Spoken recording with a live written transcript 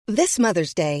This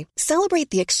Mother's Day, celebrate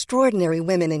the extraordinary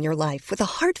women in your life with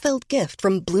a heartfelt gift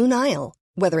from Blue Nile.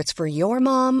 Whether it's for your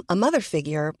mom, a mother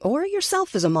figure, or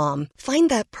yourself as a mom, find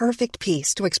that perfect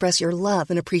piece to express your love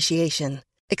and appreciation.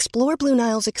 Explore Blue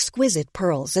Nile's exquisite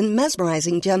pearls and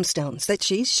mesmerizing gemstones that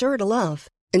she's sure to love.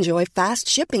 Enjoy fast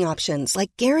shipping options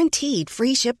like guaranteed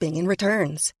free shipping and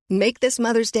returns. Make this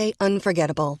Mother's Day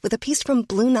unforgettable with a piece from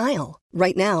Blue Nile.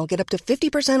 Right now, get up to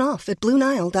 50% off at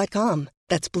BlueNile.com.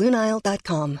 That's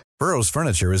BlueNile.com. Burrow's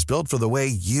furniture is built for the way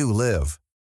you live.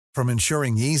 From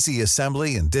ensuring easy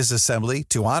assembly and disassembly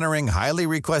to honoring highly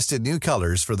requested new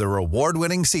colors for their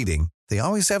award-winning seating, they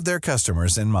always have their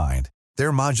customers in mind.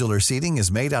 Their modular seating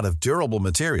is made out of durable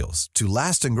materials to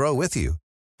last and grow with you.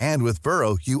 And with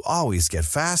Burrow, you always get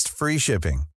fast, free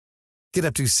shipping. Get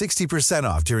up to 60%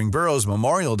 off during Burrow's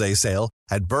Memorial Day sale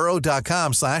at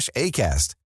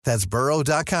burrow.com/ACAST. That's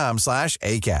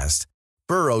burrow.com/ACAST.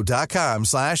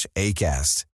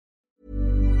 burrow.com/ACAST.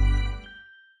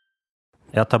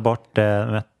 Jag tar bort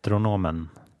metronomen.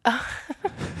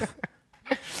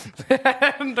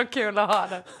 Ändå kul att ha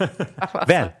det.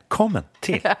 Välkommen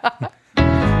till.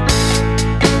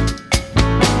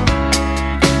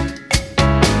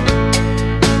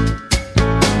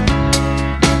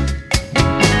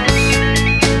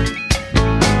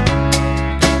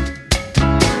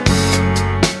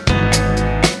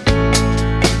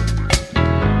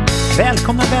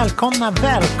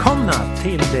 Välkomna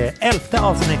till det 11:e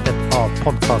avsnittet av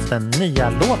podcasten Nya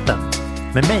låten.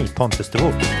 Med mig Pontus de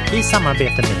Wook i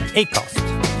samarbete med Acast.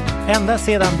 Ända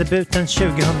sedan debuten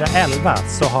 2011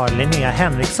 så har Linnea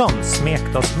Henriksson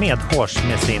smekt oss medhårs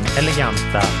med sin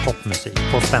eleganta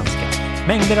popmusik på svenska.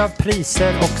 Mängder av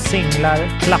priser och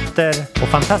singlar, plattor och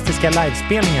fantastiska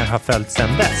livespelningar har följt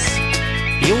sedan dess.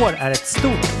 I år är ett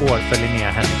stort år för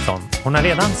Linnea Henriksson. Hon har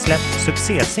redan släppt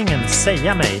succésingeln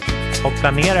Säga mig och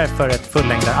planerar för ett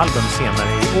fullängdaralbum senare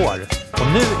i år. Och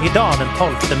nu idag den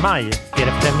 12 maj är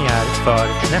det premiär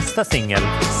för nästa singel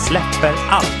Släpper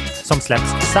allt, som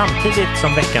släpps samtidigt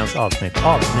som veckans avsnitt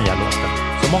av Nya låten.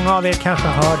 Så många av er kanske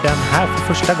hör den här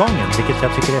för första gången, vilket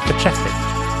jag tycker är förträffligt.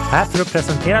 Här för att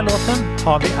presentera låten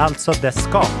har vi alltså dess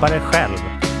skapare själv.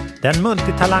 Den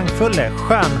multitalangfulle,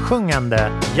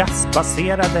 skönsjungande,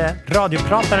 jazzbaserade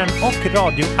radioprataren och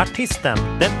radioartisten,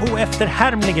 den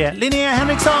oefterhärmlige Linnea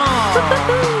Henriksson!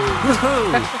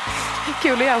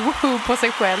 Kul att göra woho på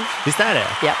sig själv. Visst är det?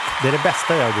 Ja. Det är det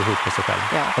bästa jag gör woho på sig själv.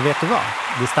 Ja. Och vet du vad?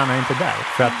 Det stannar inte där.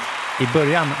 För att i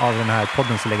början av den här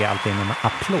podden så lägger jag alltid in en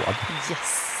applåd.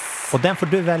 Yes. Och den får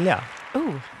du välja.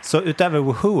 Så utöver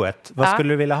wohoet, vad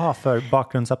skulle du vilja ha för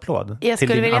bakgrundsapplåd jag till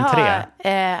din entré?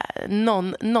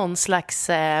 Någon slags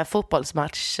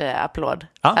fotbollsmatch-applåd.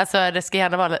 Ja. Alltså det ska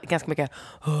gärna vara ganska mycket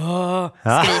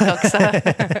skrik också.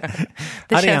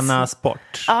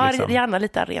 Arena-sport. Ja, liksom. gärna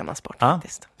lite arena-sport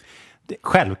faktiskt.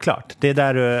 Självklart, det är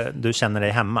där du känner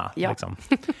dig hemma. Ja. Liksom.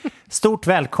 Stort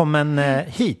välkommen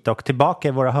hit och tillbaka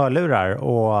i våra hörlurar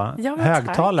och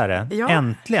högtalare. Ja.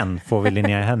 Äntligen får vi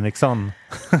Linnea Henriksson.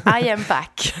 I am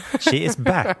back. She is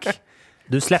back.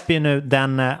 Du släpper ju nu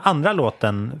den andra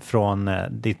låten från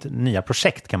ditt nya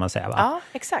projekt kan man säga, va? Ja,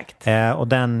 exakt. Och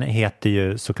den heter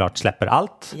ju såklart Släpper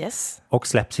allt. Yes. Och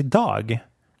släpps idag.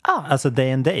 Ja. Alltså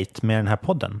day and date med den här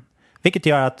podden. Vilket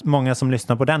gör att många som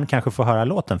lyssnar på den kanske får höra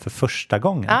låten för första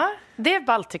gången. Ja, det är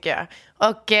ballt tycker jag.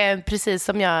 Och precis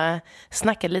som jag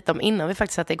snackade lite om innan vi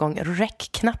faktiskt satte igång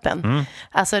rec-knappen.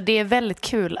 Alltså det är väldigt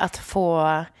kul att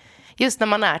få, just när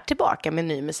man är tillbaka med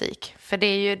ny musik. För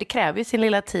det kräver ju sin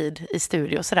lilla tid i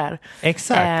studio och sådär.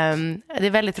 Exakt. Det är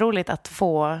väldigt roligt att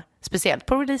få, speciellt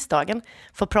på releasedagen,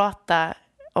 få prata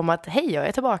om att hej, jag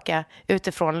är tillbaka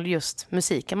utifrån just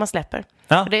musiken man släpper.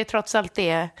 Ja. För det är trots allt det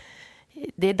är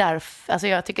därför, alltså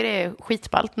jag tycker det är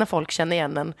skitballt när folk känner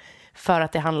igen en för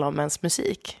att det handlar om ens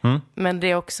musik. Men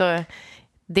det är också,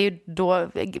 det är då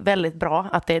väldigt bra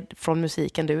att det är från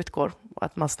musiken det utgår och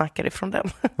att man snackar ifrån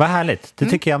den. Vad härligt, det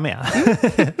tycker jag med.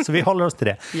 Så vi håller oss till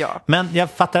det. Ja. Men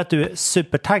jag fattar att du är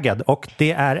supertaggad och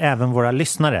det är även våra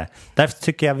lyssnare. Därför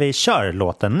tycker jag vi kör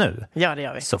låten nu. Ja, det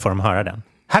gör vi. Så får de höra den.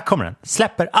 Här kommer den,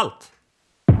 Släpper allt.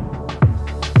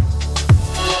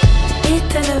 I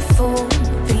telefon,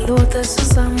 vi låter så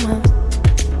samma.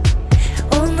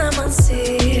 Och när man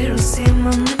ser och ser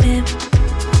man med.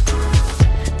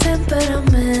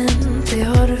 Temperament, det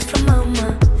har du från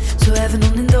mamma. Så även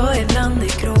om din dag ibland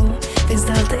är grå, finns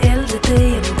det alltid eld i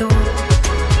dig ändå.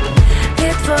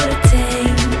 Vet vad du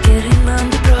tänker innan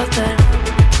du pratar.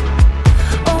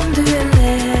 Om du är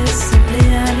ledsen,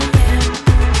 blir ärlig med.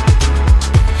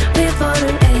 Vet vad du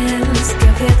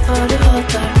älskar, vet vad du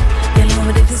hatar. Jag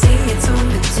lovar det finns inget som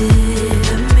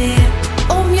betyder mer.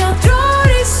 Om jag tror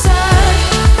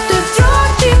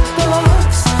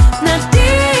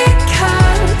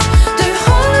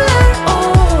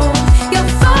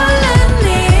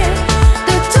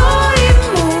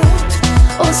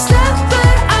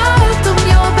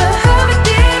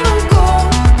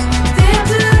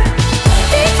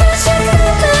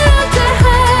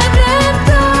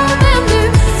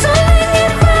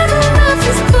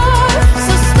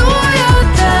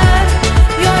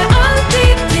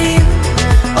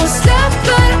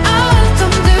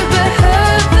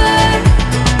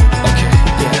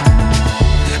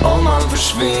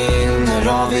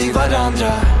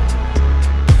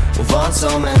allt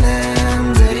som än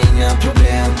händer, inga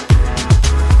problem.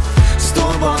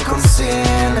 Står bakom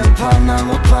scenen, panna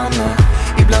mot panna.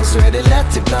 Ibland så är det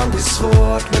lätt, ibland det är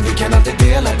svårt, men vi kan alltid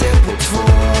dela det på två.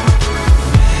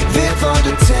 Vet vad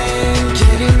du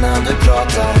tänker innan du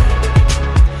pratar.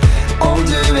 Om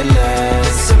du är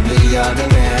ledsen blir jag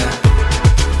det med.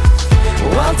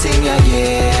 Och allting jag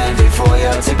ger, det får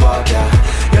jag tillbaka.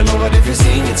 Jag lovar det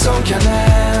finns inget som kan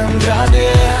ändra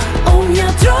det. Om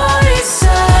jag drar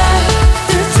isär,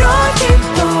 du drar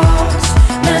tillbaks.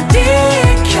 När det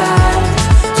är kallt,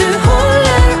 du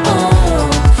håller om.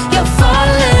 Jag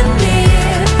faller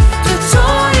ner, du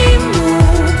tar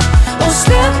emot. Och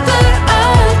släpper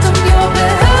allt om jag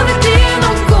behöver det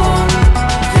någon gång.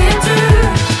 Vet du,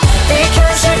 vi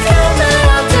kanske glömmer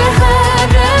allt det här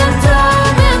en dag.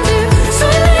 Men du, så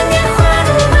länge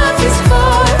stjärnorna finns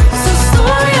kvar, så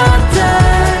står jag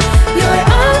där. Jag är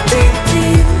alltid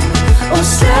din och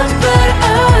släpper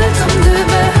allt om du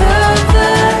behöver.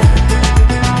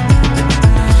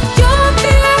 Jag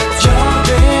vet,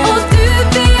 och du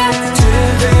vet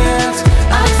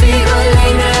att vi går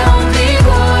längre om vi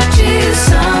går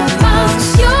tillsammans.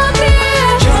 Jag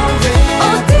vet,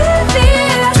 och du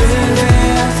vet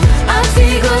att vi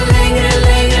går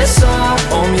längre så.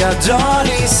 Om jag drar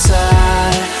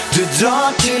isär, du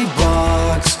drar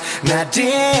tillbaks. När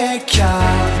det är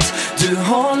kallt, du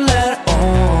håller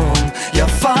om. Jag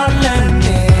faller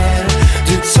ner,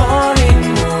 du tar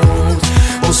emot.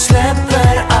 Och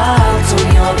släpper allt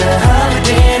om jag behöver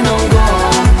det någon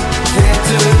gång. Vet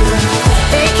du,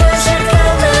 vi kanske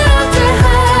glömmer allt det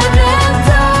här en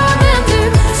dag. Men du,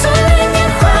 så länge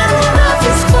stjärnorna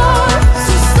finns kvar,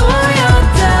 så står jag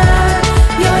där.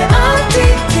 Jag är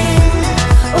alltid din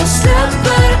och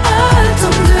släpper allt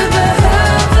om du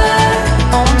behöver.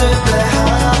 Om du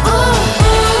behöver.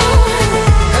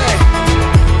 Hey.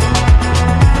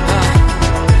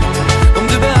 Om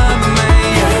du behöver mig.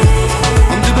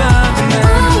 Om du behöver mig.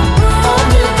 Om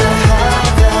du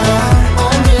behöver.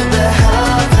 Om du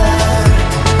behöver.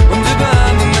 Om du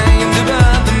behöver mig. Om du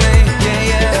behöver mig.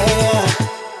 Yeah.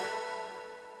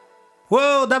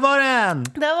 Wow, där var den!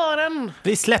 Där var den.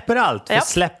 Vi släpper allt. Vi Ja.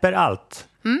 släpper allt.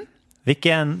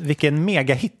 Vilken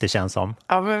megahit det känns som.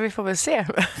 Ja, men vi får väl se.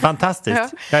 Fantastiskt. Ja.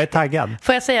 Jag är taggad.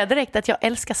 Får jag säga direkt att jag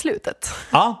älskar slutet?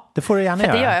 Ja, det får du gärna För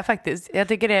göra. det gör jag faktiskt. Jag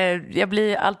tycker jag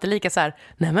blir alltid lika så här,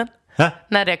 nämen,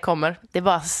 när det kommer. Det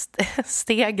bara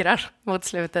stegrar mot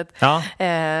slutet. Ja.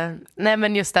 Nej,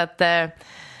 men just att,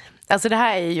 alltså det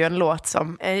här är ju en låt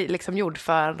som är liksom gjord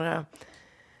för,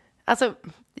 alltså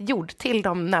gjord till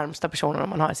de närmsta personerna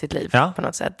man har i sitt liv. Ja. På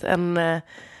något sätt.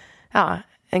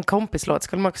 En kompislåt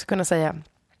skulle man också kunna säga.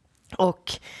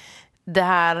 Och det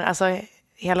här, alltså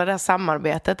hela det här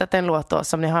samarbetet, att det är en låt då,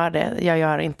 som ni hörde, jag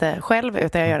gör inte själv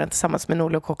utan jag gör den tillsammans med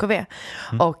Norli och KKV.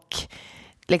 Och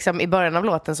liksom i början av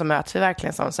låten så möts vi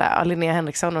verkligen som så här, Linnea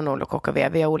Henriksson och Norli och KKV,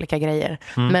 vi har olika grejer.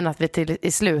 Men att vi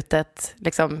i slutet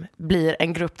liksom blir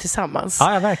en grupp tillsammans.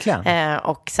 Ja, verkligen.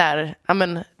 Och så här, ja,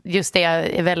 men just det jag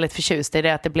är väldigt förtjust i,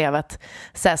 det att det blev att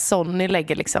så här, Sonny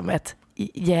lägger liksom ett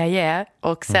yeah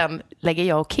och sen lägger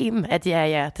jag och Kim ett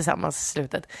yeah tillsammans i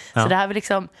slutet. Ja. Så det här är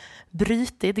liksom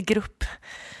brytit grupp.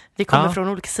 Vi kommer från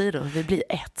olika sidor, vi blir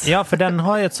ett. Ja, för den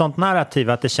har ju ett sånt narrativ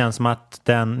att det känns som att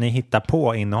ni hittar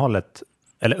på innehållet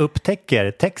eller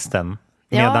upptäcker texten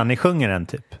medan ni sjunger den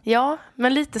typ. Ja,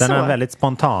 men lite den så. Den är en väldigt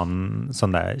spontan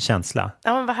sån där känsla.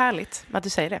 Ja, men vad härligt att du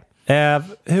säger det.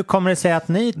 Hur kommer det sig att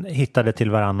ni hittade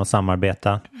till varandra och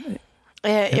samarbeta?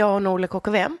 Jag och Norli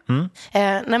KKV.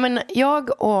 Nej, men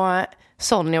jag och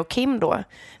Sonny och Kim då,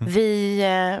 vi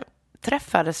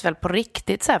träffades väl på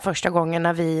riktigt så här första gången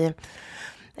när vi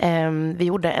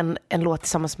gjorde en låt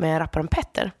tillsammans med rapparen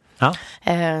Petter. Ja.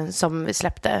 Som vi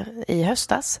släppte i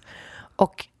höstas.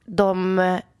 Och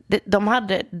de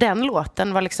hade, den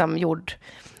låten var liksom gjord,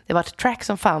 det var ett track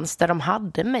som fanns där de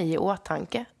hade mig i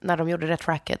åtanke när de gjorde det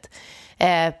tracket.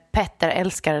 Petter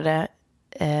älskade det,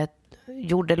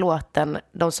 gjorde låten,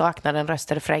 de saknade en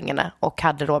röst i refrängerna och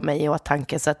hade då mig i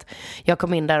åtanke, så att jag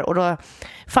kom in där och då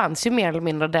fanns ju mer eller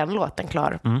mindre den låten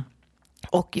klar.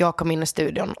 Och jag kom in i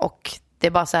studion och det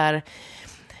är bara så här,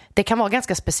 det kan vara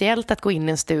ganska speciellt att gå in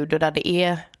i en studio där det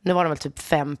är, nu var det väl typ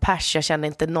 5 pers, jag kände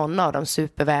inte någon av dem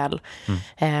superväl.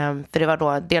 För det var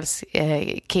då dels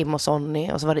Kim och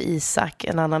Sonny, och så var det Isak,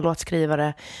 en annan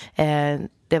låtskrivare.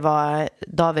 Det var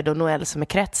David och Noel som är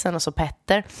kretsen, och så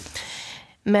Petter.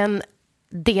 Men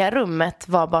det rummet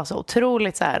var bara så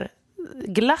otroligt så här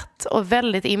glatt och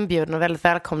väldigt inbjudande och väldigt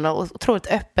välkomna och otroligt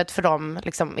öppet för de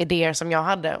liksom idéer som jag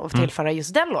hade och tillföra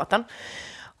just den låten.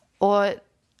 Och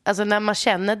alltså när man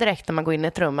känner direkt när man går in i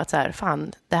ett rum att så här,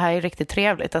 fan, det här är riktigt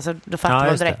trevligt. Alltså då fattar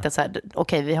man direkt att så här,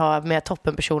 okej, vi har med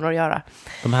toppenpersoner att göra.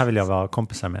 De här vill jag vara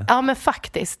kompisar med. Ja, men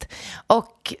faktiskt.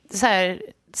 Och så här,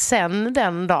 sen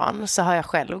den dagen så har jag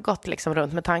själv gått liksom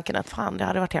runt med tanken att fan, det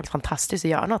hade varit helt fantastiskt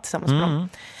att göra något tillsammans med dem.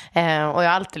 Och jag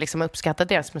har alltid liksom uppskattat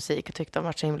deras musik och tyckt de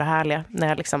varit så himla härliga när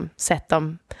jag liksom sett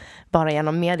dem bara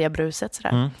genom mediebruset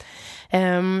sådär.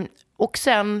 Och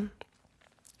sen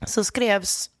så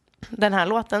skrevs den här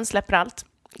låten, Släpper allt.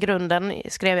 Grunden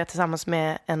skrev jag tillsammans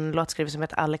med en låtskrivare som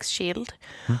heter Alex Shield.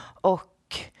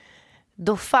 Och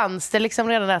då fanns det liksom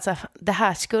redan där att det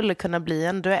här skulle kunna bli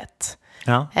en duett.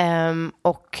 Ja.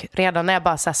 Och redan när jag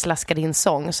bara så här slaskade in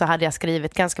sång så hade jag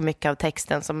skrivit ganska mycket av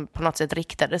texten som på något sätt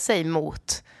riktade sig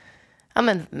mot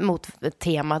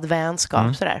temat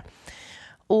vänskap sådär.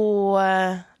 Och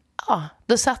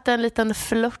då satte en liten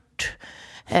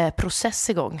process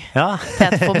igång för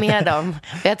att få med dem.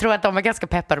 Jag tror att de var ganska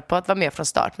peppade på att vara med från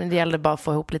start, men det gällde bara att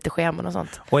få ihop lite scheman och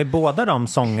sånt. Och är båda de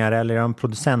sångare eller är de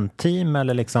producentteam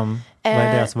eller liksom, vad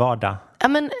är deras vardag? Ja,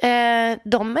 men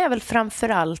de är väl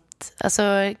framförallt,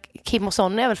 alltså Kim och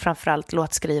Sonny är väl framförallt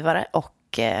låtskrivare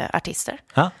och artister,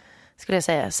 skulle jag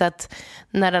säga. Så att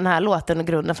när den här låten och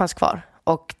grunden fanns kvar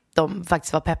och de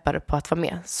faktiskt var peppade på att vara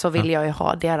med, så ville jag ju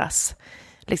ha deras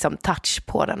liksom touch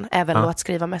på den, även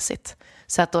låtskrivarmässigt.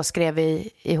 Så att då skrev vi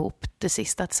ihop det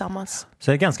sista tillsammans.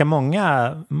 Så det är ganska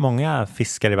många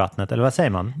fiskar i vattnet, eller vad säger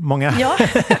man? Många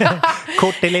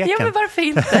kort i leken. Ja, men varför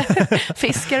inte?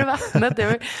 Fiskar i vattnet.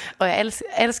 Och jag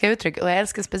älskar uttryck, och jag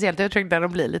älskar speciellt uttryck där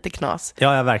de blir lite knas.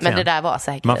 Ja, verkligen. Men det där var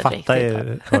säkert man fattar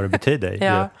ju vad det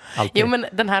betyder. Jo, men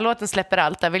den här låten Släpper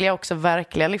allt, där vill jag också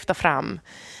verkligen lyfta fram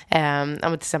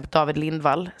till exempel David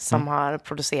Lindvall som har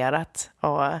producerat,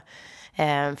 och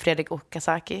Fredrik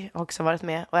Okazaki har också varit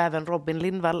med, och även Robin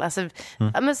Lindvall. Alltså,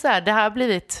 men så här, det har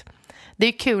blivit, det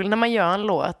är kul när man gör en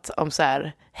låt om så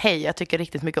här, hej, jag tycker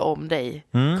riktigt mycket om dig,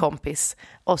 kompis,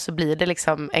 och så blir det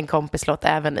liksom en kompislåt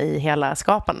även i hela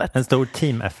skapandet. En stor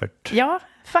team effort. Ja,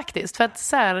 faktiskt, för att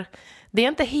så här, det är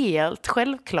inte helt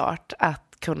självklart att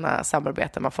kunna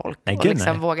samarbeta med folk och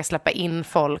liksom våga släppa in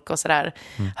folk och sådär,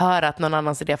 höra att någon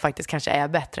annans idé faktiskt kanske är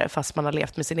bättre fast man har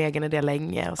levt med sin egen idé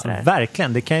länge och sådär. Ja,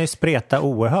 verkligen, det kan ju spreta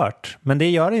oerhört, men det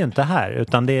gör det ju inte här,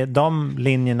 utan de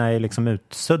linjerna är liksom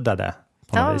utsuddade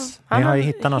på något vis. Ni har ju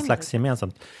hittat någon slags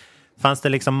gemensamt. Fanns det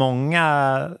liksom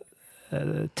många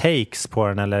takes på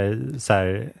den, eller så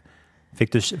här,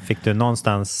 fick du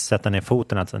någonstans sätta ner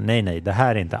foten att nej, det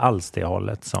här är inte alls det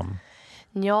hållet som...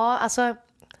 Ja, alltså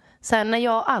sen när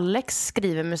jag och Alex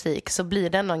skriver musik så blir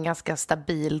det ändå en ganska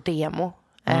stabil demo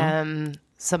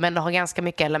som ändå har ganska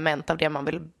mycket element av det man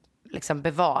vill liksom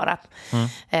bevara.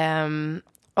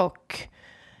 Och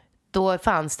då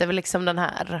fanns det väl liksom den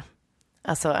här,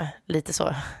 alltså lite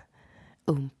så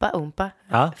umpa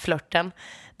flörten.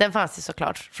 Den fanns ju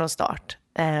såklart från start.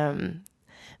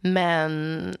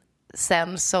 Men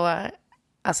sen så,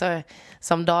 alltså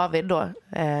som David då,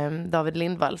 David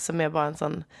Lindvall, som är bara en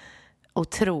sån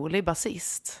otrolig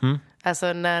basist. Alltså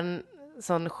en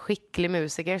sån skicklig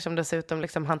musiker som dessutom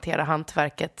liksom hanterar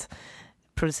hantverket,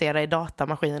 producera i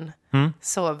datamaskin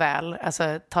så väl,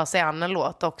 alltså ta sig an en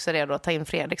låt, och också det då, ta in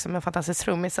Fredrik som en fantastisk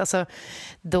trummis, alltså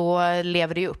då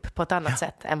lever det ju upp på ett annat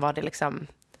sätt än vad det liksom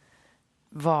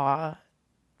var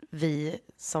vi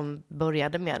som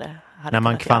började med det hade. När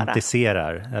man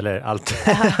kvantiserar göra. Eller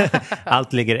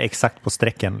allt ligger exakt på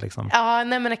strecken liksom. Ja,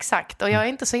 nej men exakt. Och jag är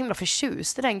inte så himla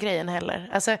förtjust i den grejen heller.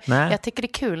 Alltså, jag tycker det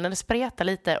är kul när det spretar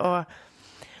lite. Och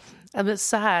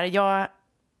så här, jag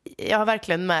har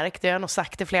verkligen märkt, jag har nog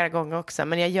sagt det flera gånger också,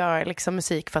 men jag gör liksom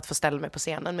musik för att få ställa mig på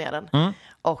scenen med den.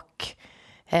 Och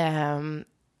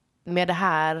med det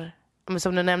här,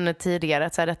 som du nämnde tidigare,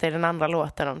 att så här, detta är den andra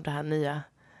låten om det här nya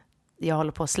jag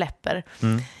håller på att släpper.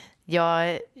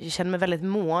 Jag känner mig väldigt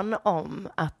mån om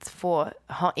att få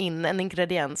ha in en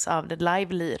ingrediens av det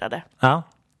live-lirade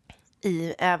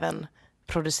i även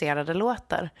producerade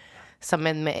låtar som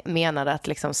är menade att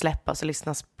liksom släppas och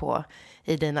lyssnas på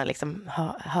i dina liksom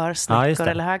hörsnackor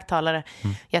eller högtalare.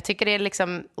 Jag tycker det är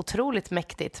liksom otroligt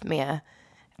mäktigt med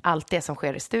allt det som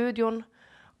sker i studion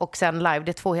och sen live.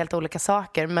 Det är två helt olika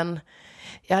saker, men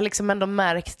jag har liksom ändå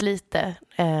märkt lite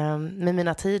med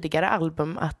mina tidigare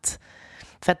album att,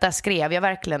 för att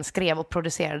där skrev och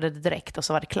producerade det direkt och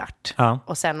så var det klart.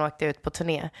 Och sen åkte jag ut på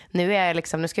turné. Nu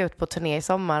ska jag ut på turné i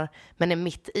sommar, men är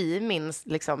mitt i min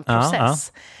liksom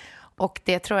process. Och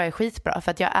det tror jag är skitbra,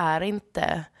 för att jag är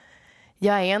inte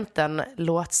en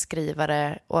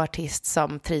låtskrivare och artist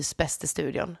som trivs bäst i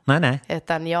studion. Nej.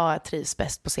 Utan jag trivs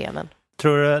bäst på scenen.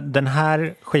 Tror du den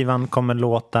här skivan kommer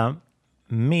låta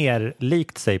mer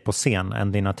likt sig på scen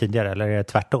än dina tidigare, eller är det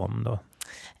tvärtom då?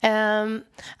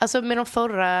 Alltså med de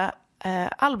förra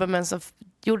albumen så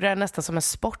gjorde jag nästan som en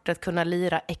sport att kunna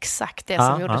lira exakt det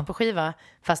som gjordes på skiva,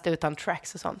 fast utan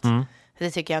tracks och sånt.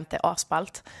 Det tycker jag inte är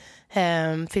asballt.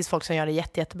 Finns folk som gör det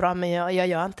jättebra, men jag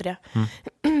gör inte det.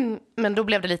 Men då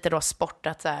blev det lite då sport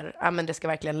att så här, men det ska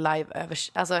verkligen live över.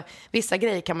 Alltså vissa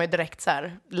grejer kan man ju direkt så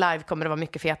här, live kommer det vara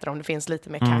mycket fetare om det finns lite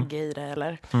mer kagge i det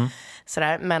eller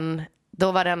sådär. Men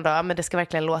då var det ändå, men det ska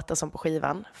verkligen låta som på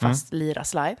skivan, fast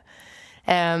liras live.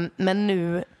 Men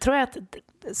nu tror jag att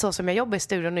så som jag jobbar i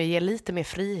studion nu ger lite mer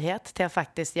frihet till att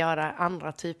faktiskt göra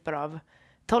andra typer av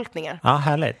tolkningar. Ja,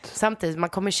 härligt. Samtidigt, man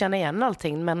kommer känna igen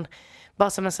allting, men bara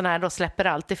som en sån här då släpper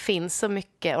allt. Det finns så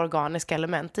mycket organiska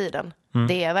element i den.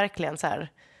 Det är verkligen så här,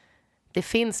 det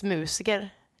finns musiker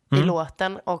i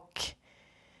låten, och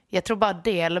jag tror bara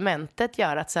det elementet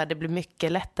gör att så här, det blir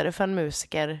mycket lättare för en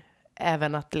musiker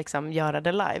även att liksom göra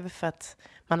det live, för att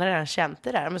man har redan känt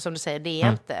det där. Men som du säger, det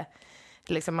är inte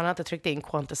liksom, man har inte tryckt in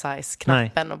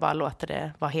quantize-knappen och bara låter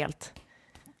det vara helt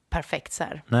perfekt så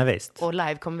här. Nej, visst. Och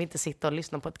live kommer vi inte sitta och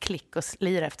lyssna på ett klick och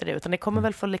lira efter det, utan det kommer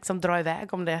väl få liksom dra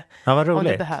iväg om det, vad roligt. om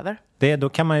det behöver. Då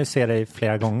kan man ju se det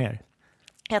flera gånger.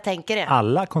 Jag tänker det.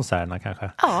 Alla konserterna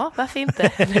kanske. Ja, varför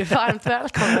inte? Du är varmt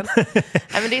välkommen.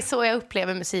 Nej, men det är så jag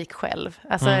upplever musik själv.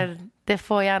 Alltså, det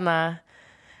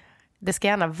ska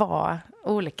gärna vara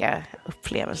olika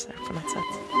upplevelser på något sätt.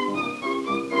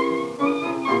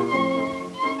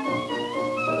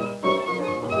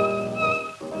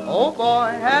 Oh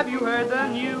boy, have you heard the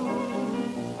news?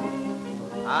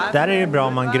 Där är det bra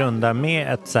om man grundar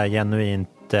med ett så här genuint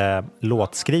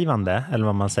låtskrivande, eller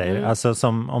vad man säger. Alltså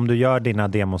som om du gör dina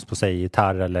demos på sig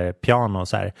gitarr eller piano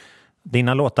så här.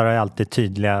 Dina låtar har alltid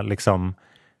tydliga liksom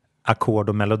ackord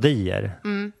och melodier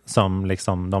som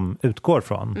liksom de utgår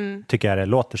från. Tycker jag det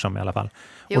låter som i alla fall.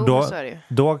 Jo, och då, så är det ju.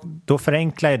 då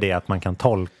förenklar ju det att man kan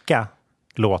tolka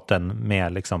låten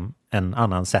med liksom en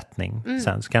annan sättning.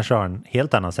 Sen så kanske har en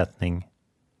helt annan sättning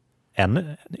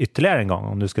ytterligare en gång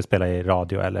om du ska spela i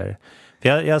radio eller... För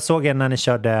jag såg er när ni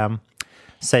körde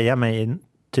Säga mig i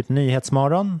typ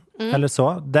Nyhetsmorgon eller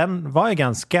så. Den var ju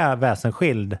ganska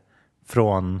väsensskild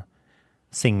från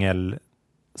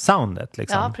singelsoundet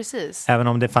liksom. Ja, precis. Även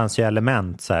om det fanns ju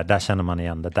element så här, där känner man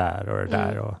igen det där och det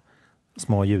där och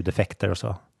små ljudeffekter och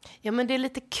så. Ja, men det är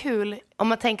lite kul om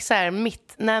man tänker så här,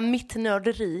 när mitt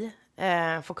nörderi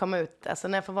får komma ut, alltså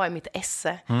när jag får vara i mitt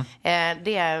esse,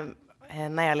 det är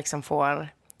när jag liksom får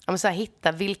så här,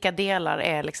 hitta vilka delar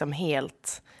är liksom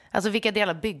helt, alltså vilka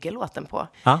delar bygger låten på.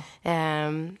 Ja,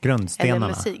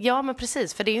 grundstenarna. Ja, men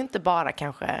precis, för det är ju inte bara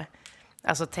kanske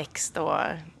alltså text och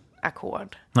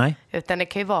ackord. Nej. Utan det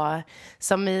kan ju vara,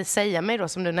 som i Säga mig då,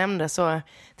 som du nämnde, så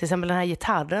till exempel den här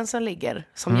gitarren som ligger,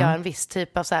 som gör en viss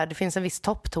typ av så här, det finns en viss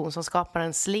toppton som skapar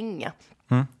en slinga.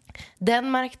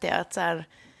 Den märkte jag att så här,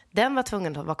 den var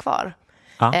tvungen att vara kvar.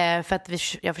 För att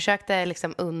jag försökte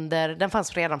liksom den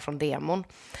fanns redan från demon.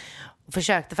 Och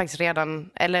försökte faktiskt redan,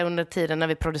 eller under tiden när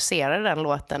vi producerade den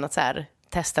låten, att så här,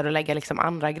 testa att lägga liksom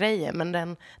andra grejer,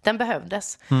 men den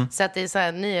behövdes. Så att det är så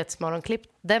här Nyhetsmorgonklipp,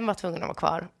 den var tvungen att vara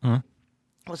kvar.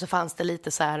 Och så fanns det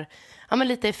lite så här, men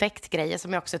lite effektgrejer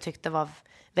som jag också tyckte var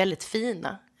väldigt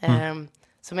fina.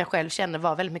 Som jag själv kände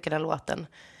var väldigt mycket den låten.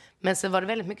 Men så var det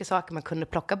väldigt mycket saker man kunde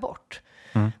plocka bort.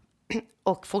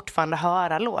 Och fortfarande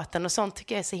höra låten. Och sånt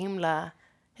tycker jag är så himla...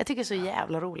 Jag tycker det är så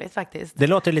jävla roligt faktiskt. Det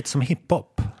låter lite som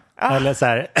hiphop. Eller så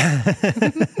här...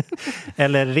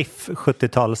 eller riff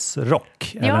 70-tals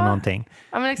rock. Eller någonting.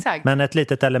 Ja, men exakt. Men ett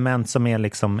litet element som är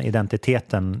liksom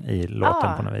identiteten i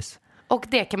låten på något vis. Och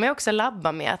det kan man ju också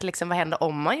labba med. Att liksom, vad händer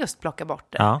om man just plockar bort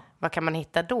det? Vad kan man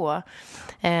hitta då?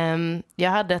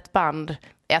 Jag hade ett band...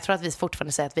 Jag tror att vi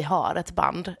fortfarande säger att vi har ett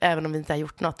band. Även om vi inte har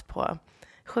gjort något på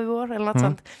 7 år eller något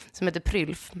sånt. Som heter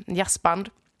Prylf, jazzband.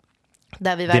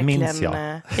 Där vi verkligen... Det minns jag.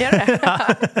 Gör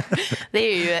det? Det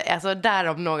är ju, alltså där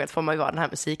om något får man ju vara den här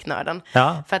musiknörden.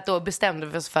 Ja. För att då bestämde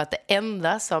vi oss för att det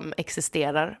enda som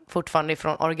existerar fortfarande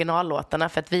från originallåtarna,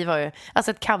 för att vi var ju,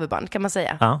 alltså ett coverband kan man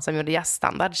säga, som gjorde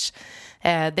jazzstandards.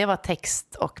 Det var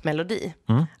text och melodi.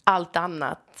 Allt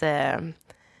annat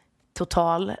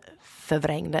total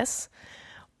förvrängdes.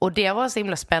 Och det var så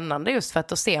himla spännande just för att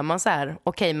då ser man så här,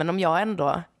 okej, men om jag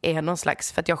ändå är någon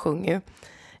slags, för att jag sjunger ju,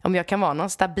 om jag kan vara någon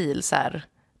stabil så här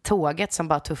tåget som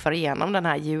bara tuffar igenom den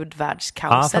här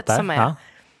ljudvärldskaoset som är,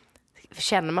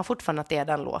 känner man fortfarande att det är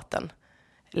den låten.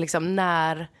 Liksom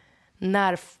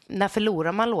när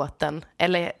förlorar man låten?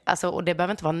 Eller, alltså, och det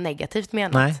behöver inte vara negativt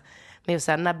menat. Nej. Men just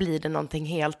så här, när blir det någonting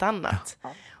helt annat?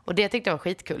 Och det tyckte jag var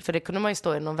skitkul, för det kunde man ju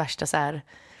stå i någon värsta så här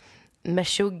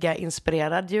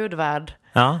Meshuggah-inspirerad ljudvärld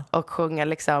och sjunga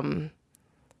liksom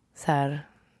så här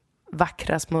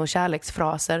vackra små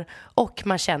kärleksfraser. Och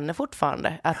man känner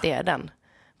fortfarande att det är den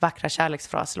vackra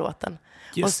kärleksfraslåten.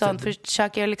 Just och sånt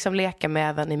försöker jag liksom leka med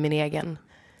även i min egen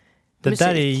musik.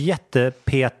 där är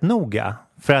jättepetnoga.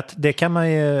 För att det kan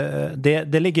man ju...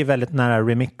 Det ligger väldigt nära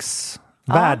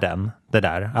remix-världen, det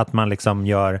där. Att man liksom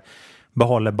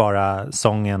behåller bara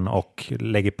sången och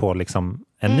lägger på liksom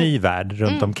en ny värld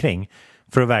runt omkring.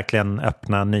 För att verkligen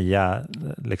öppna nya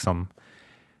liksom,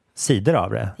 sidor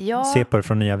av det. Ja. Se på det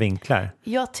från nya vinklar.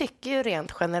 Jag tycker ju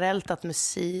rent generellt att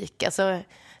musik, alltså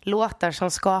låtar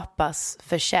som skapas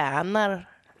förtjänar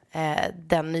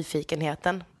den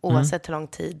nyfikenheten. Oavsett hur lång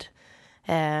tid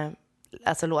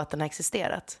alltså låten har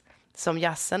existerat. Som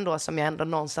jazzen då, som jag ändå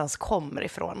någonstans kommer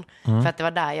ifrån. För att det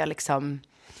var där jag liksom...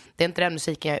 Det är inte den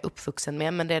musiken jag är uppvuxen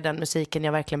med, men det är den musiken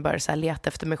jag verkligen börjar så här leta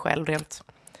efter mig själv rent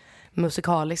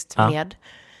musikaliskt med.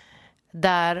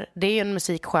 Där det är ju en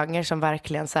musikgenre som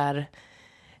verkligen så här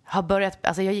har börjat,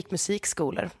 alltså jag gick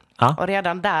musikskolor. Och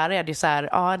redan där är det ju så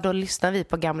här, då lyssnar vi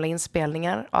på gamla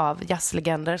inspelningar av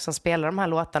jazzlegender som spelar de här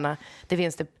låtarna. Det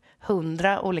finns typ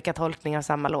 100 olika tolkningar av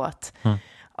samma låt.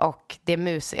 Och det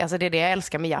är alltså det är det jag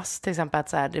älskar med jazz till exempel, att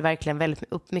så här, det är verkligen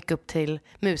väldigt mycket upp till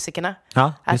musikerna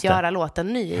att göra låten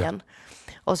ny igen.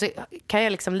 Och så kan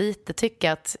jag liksom lite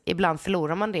tycka att ibland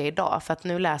förlorar man det idag, för att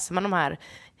nu läser man de här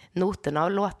noterna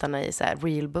av låtarna i så här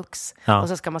real books och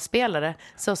så ska man spela det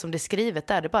så som det är skrivet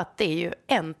där. Det är bara att det är ju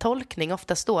en tolkning,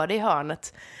 ofta står det i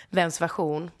hörnet vems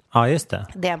version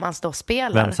det man står och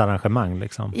spelar. Vems arrangemang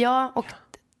liksom. Ja, och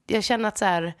jag känner att så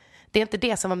här, det är inte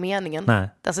det som var meningen. Nej.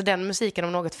 Alltså den musiken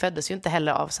om något föddes ju inte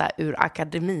heller av så här ur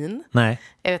akademin. Nej.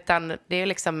 Utan det är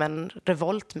liksom en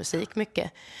revoltmusik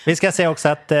mycket. Vi ska säga också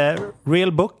att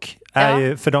Real Book är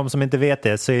ju, för de som inte vet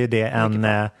det, så är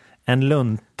det en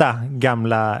lunta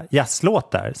gamla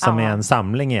jazzlåtar som är en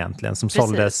samling egentligen. Som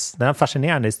såldes, den har en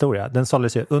fascinerande historia. Den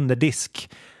såldes ju under disk,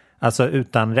 alltså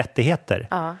utan rättigheter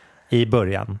i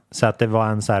början. Så att det var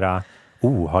en så här...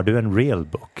 har du en real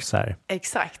book? Så här.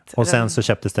 Exakt. Och sen så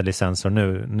köptes det licenser och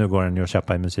nu går den ju att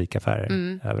köpa i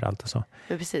musikaffärer överallt och så.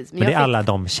 Ja, precis. Men det är alla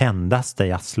de kändaste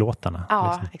jazzlåtarna.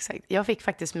 Ja, liksom. Exakt. Jag fick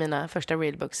faktiskt mina första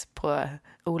real books på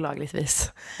olagligt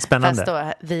vis. Spännande. Fast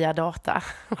då via data.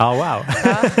 Wow.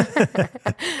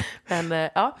 Men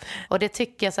och det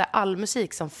tycker jag så här, all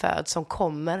musik som föds, som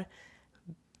kommer,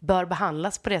 bör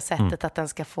behandlas på det sättet att den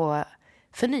ska få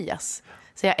förnyas.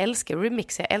 Så jag älskar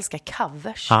remix, jag älskar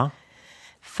covers.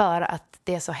 För att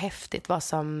det är så häftigt vad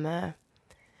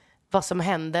som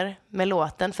händer med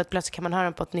låten. För att plötsligt kan man höra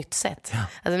den på ett nytt sätt.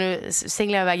 Alltså nu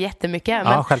singlar jag iväg jättemycket här.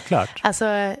 Men självklart. Alltså,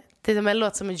 det är en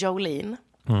låt som Jolene.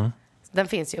 Den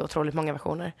finns ju otroligt många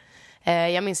versioner.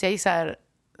 Jag minns, jag gick så här,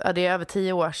 det är över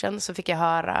 10 år sedan, så fick jag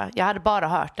höra, jag hade bara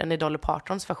hört den i Dolly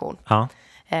Partons version.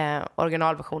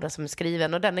 Originalversionen som är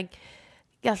skriven. Och den är,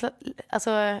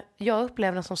 alltså jag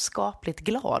upplever den som skapligt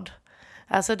glad.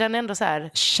 Alltså den är ändå så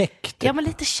här... Check. Typ. Ja, men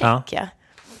lite check, ja.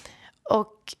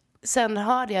 Och sen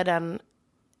hörde jag den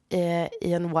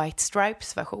i en White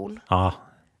Stripes-version.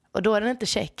 Och då är den inte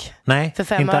check. Nej, för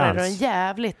 5 inte öre. alls. Den är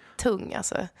jävligt tung,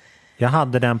 alltså. Jag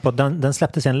hade den på... Den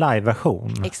släpptes i en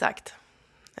live-version. Exakt.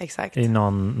 I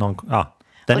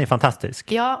den är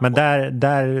fantastisk. Ja, men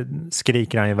där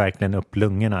skriker han ju verkligen upp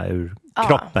lungorna ur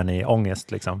kroppen i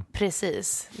ångest, liksom.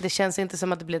 Precis. Det känns inte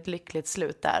som att det blir ett lyckligt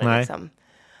slut där. Nej. Liksom.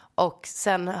 Och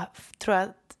sen tror jag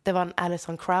att det var en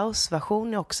Alison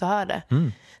Krauss-version jag också hörde.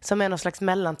 Som är någon slags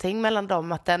mellanting mellan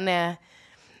dem. Att den är...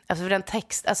 Alltså för den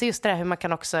text... Alltså just det där hur man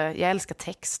kan också... Jag älskar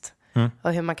text.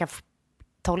 Och hur man kan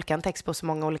tolka en text på så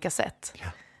många olika sätt.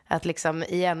 Att liksom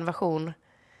i en version...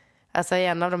 Alltså i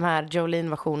en av de här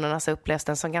Jolene-versionerna så upplevs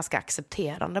den som ganska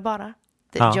accepterande bara.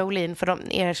 Jolene,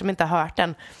 för er som inte har hört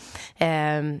den.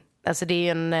 Alltså det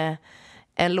är ju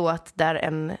en låt där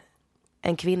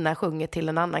en kvinna sjunger till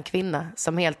en annan kvinna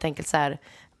som helt enkelt så här,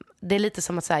 det är lite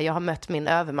som att säga jag har mött min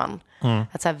överman.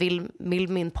 Att så här, vill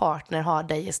min partner ha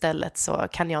dig istället så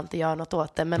kan jag inte göra något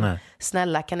åt det, men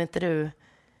snälla kan inte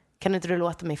du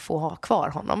låta mig få ha kvar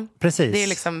honom? Precis. Det är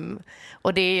liksom,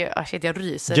 och det är shit, jag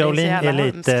ryser. Jolene är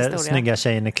lite snygga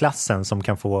tjejen i klassen som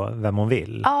kan få vem hon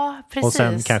vill. Ja, precis. Och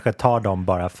sen kanske tar dem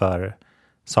bara för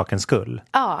sakens skull.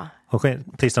 Ja. Och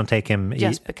please don't take him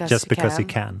just because you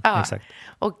can. Ja. Exakt.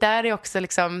 Och där är också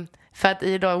liksom, för att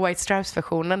i då White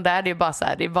Stripes-versionen där är det ju bara så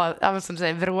här, det är bara som du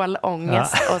säger,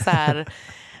 vrålångest och så här.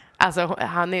 Alltså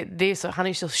han är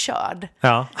ju så körd.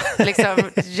 Ja.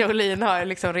 Liksom, Jolene har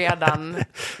liksom redan,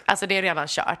 alltså det är redan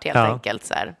kört helt enkelt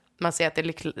så här. Man ser att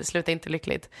det slutar inte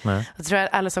lyckligt. Nej. Jag tror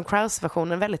att Alison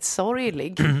Krauss-versionen är väldigt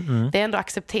sorglig. Det är ändå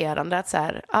accepterande att så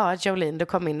här, Jolene, du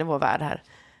kom in i vår värld här.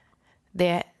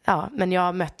 Men jag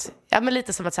har mött, men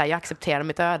lite som att säga, jag accepterar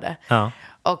mitt öde. Ja.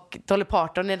 Och Dolly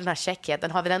Parton i den här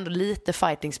käckheten har väl ändå lite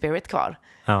fighting spirit kvar.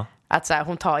 Ja. Att så här,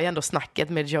 hon tar ju ändå snacket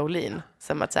med Jolene.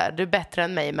 Som att så här, du är bättre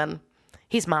än mig, men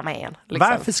he's my man. Liksom.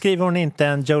 Varför skriver hon inte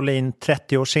en Jolene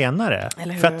 30 år senare?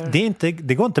 Eller hur? För att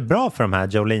det går inte bra för de här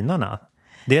Jolenarna.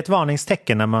 Det är ett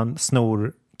varningstecken när man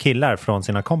snor killar från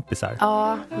sina kompisar.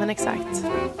 Ja, men exakt.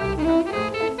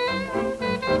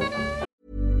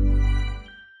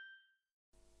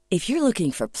 If you're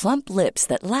looking for plump lips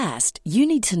that last, you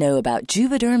need to know about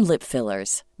Juvederm lip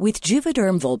fillers. With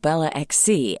Juvederm Volbella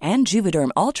XC and Juvederm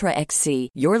Ultra XC,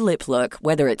 your lip look,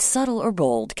 whether it's subtle or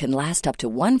bold, can last up to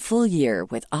 1 full year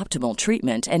with optimal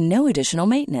treatment and no additional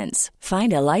maintenance.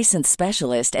 Find a licensed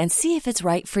specialist and see if it's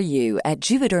right for you at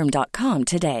Juvederm.com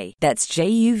today. That's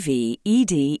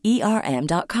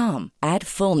JUVEDERM.com. Add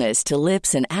fullness to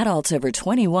lips in adults over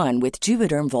 21 with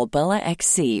Juvederm Volbella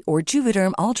XC or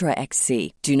Juvederm Ultra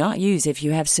XC. Do not use if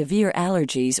you have severe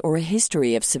allergies or a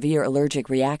history of severe allergic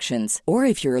reactions, or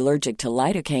if you're allergic to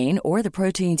lidocaine or the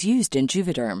proteins used in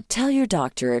Juvederm. Tell your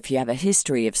doctor if you have a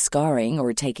history of scarring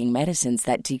or taking medicines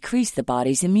that decrease the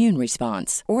body's immune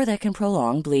response or that can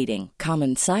prolong bleeding.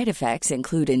 Common side effects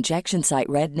include injection site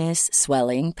redness,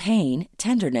 swelling, pain,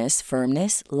 tenderness,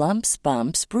 firmness, lumps,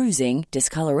 bumps, bruising,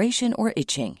 discoloration, or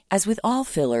itching. As with all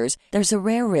fillers, there's a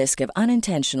rare risk of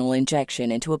unintentional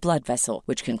injection into a blood vessel,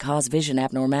 which can cause vision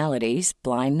abnormalities,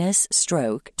 blindness,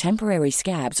 stroke, temporary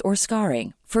scabs, or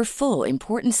scarring. For full,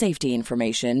 important safety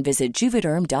information, visit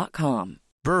Juvederm.com.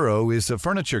 Burrow is a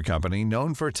furniture company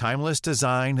known for timeless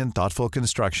design and thoughtful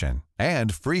construction,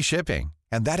 and free shipping,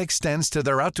 and that extends to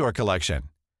their outdoor collection.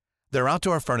 Their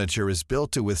outdoor furniture is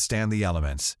built to withstand the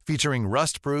elements, featuring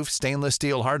rust-proof stainless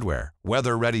steel hardware,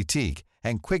 weather-ready teak,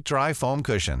 and quick-dry foam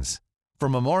cushions. For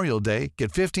Memorial Day,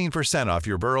 get 15% off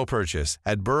your Burrow purchase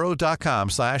at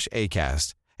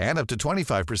burrow.com/acast, and up to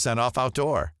 25% off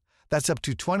outdoor. That's up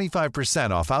to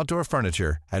 25% off outdoor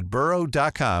furniture at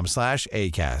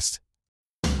burrow.com/acast.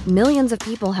 Millions of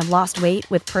people have lost weight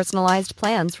with personalized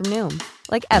plans from Noom.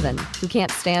 Like Evan, who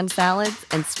can't stand salads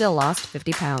and still lost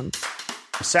 50 pounds.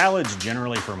 Salads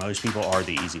generally for most people are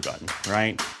the easy button,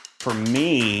 right? For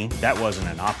me, that wasn't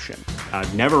an option. I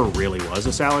never really was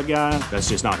a salad guy.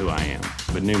 That's just not who I am.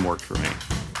 But Noom worked for me.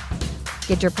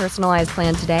 Get your personalized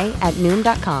plan today at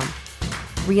Noom.com.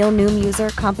 Real Noom user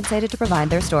compensated to provide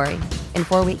their story. In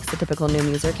 4 weeks, the typical Noom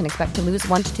user can expect to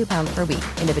lose 1 to 2 pounds per week.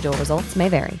 Individual results may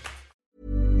vary.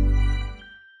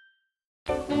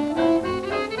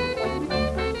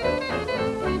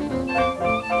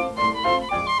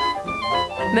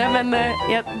 Nej, men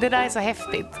det där är så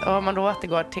häftigt. Och om man då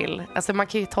återgår till, alltså man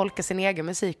kan ju tolka sin egen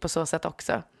musik på så sätt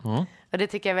också. Och det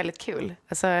tycker jag är väldigt kul.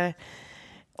 Alltså,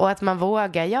 och att man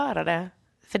vågar göra det.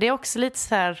 För det är också lite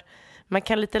så här, man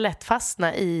kan lite lätt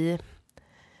fastna i,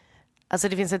 alltså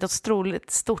det finns ett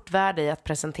otroligt stort värde i att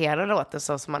presentera låten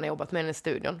så som man har jobbat med den i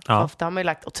studion. Ja. Ofta har man ju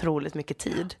lagt otroligt mycket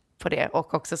tid på det.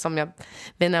 Och också som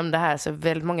vi nämnde här, så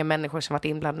väldigt många människor som varit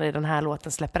inblandade i den här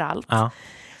låten släpper allt. Ja.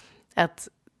 Att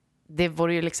det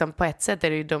vore ju liksom, på ett sätt är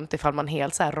det ju dumt ifall man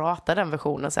helt så här ratar den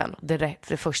versionen sen.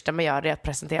 Det första man gör är att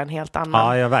presentera en helt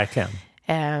annan. Ja, verkligen.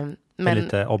 Men, det är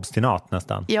lite obstinat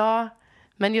nästan. Ja,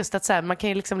 men just att så här, man kan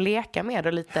ju liksom leka med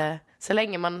det lite, så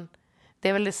länge man, det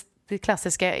är väl det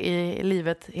klassiska i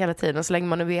livet hela tiden, så länge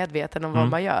man är medveten om vad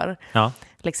man gör. Ja.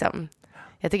 Liksom.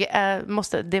 Jag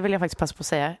tycker, det vill jag faktiskt passa på att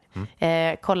säga.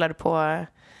 Kollade på,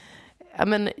 ja,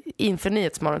 men inför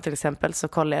Nyhetsmorgon till exempel, så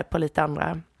kollar jag på lite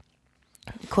andra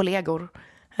kollegor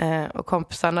och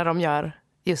kompisar när de gör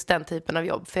just den typen av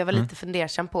jobb. För jag var lite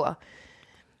fundersam på,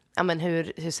 ja, men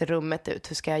hur ser rummet ut?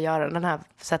 Hur ska jag göra den här?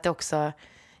 Så att det också,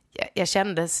 jag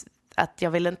kände att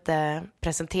jag ville inte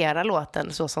presentera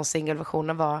låten så som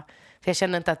singelversionen var. För jag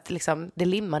kände inte att liksom, det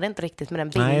limmade inte riktigt med den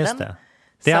bilden. Nej, just det.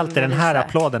 Det är alltid den här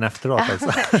applåden efteråt.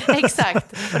 Alltså.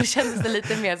 Exakt. Och det kändes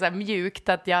lite mer så här mjukt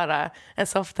att göra en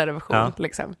softare version. Ja.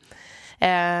 Liksom.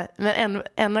 Men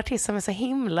en artist som är så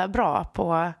himla bra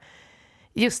på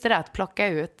just det där att plocka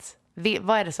ut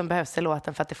vad är det som behövs i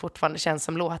låten för att det fortfarande känns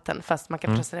som låten, fast man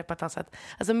kan presentera det på ett annat sätt.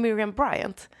 Alltså Miriam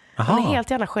Bryant. Hon är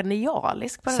helt gärna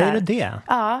genialisk på det. Säger du det?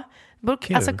 Ja.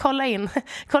 Alltså kolla in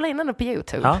henne på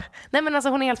YouTube. Ja. Nej, men alltså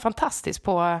hon är helt fantastisk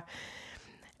på,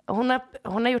 hon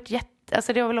har gjort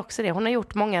alltså det var väl också det. Hon har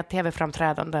gjort många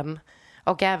tv-framträdanden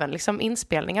och även liksom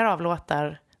inspelningar av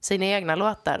låtar, sina egna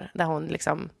låtar, där hon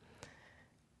liksom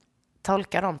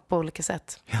tolkar dem på olika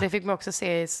sätt. Ja. Det fick man också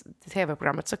se i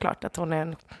tv-programmet såklart, att hon är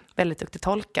en väldigt duktig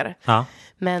tolkare. Ja.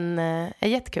 Men är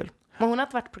jättekul. Men hon har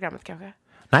inte varit i programmet kanske?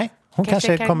 Nej, hon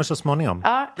kanske kommer så småningom.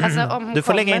 Ja, alltså, om hon du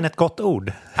får lägga in ett gott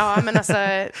ord. Ja, men alltså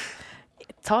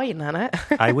ta in henne.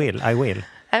 I will.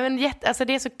 Nej, men alltså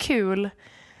det är så kul.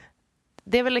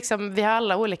 det är väl liksom, vi har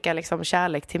alla olika liksom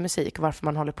kärlek till musik och varför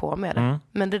man håller på med det.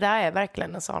 Men det där är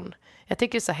verkligen en sån, jag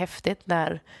tycker det är så häftigt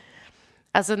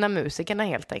när musikerna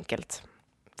helt enkelt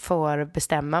får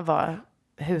bestämma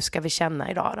hur ska vi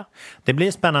känna idag då. Det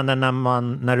blir spännande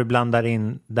när du blandar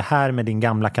in det här med din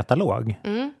gamla katalog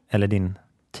eller din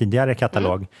tidigare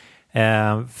katalog.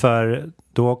 För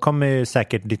då kommer ju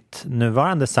säkert ditt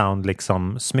nuvarande sound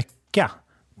liksom smycka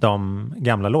de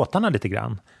gamla låtarna lite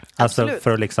grann. Absolut. Alltså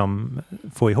för att liksom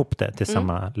få ihop det till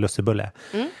samma lussebulle.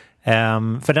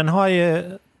 För den har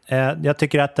ju, jag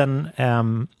tycker att den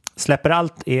släpper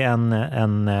allt i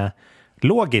en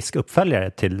logisk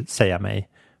uppföljare till Säga mig.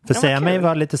 För Säga mig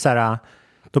var lite så här,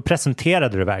 då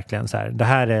presenterade du verkligen så här, det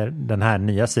här är den här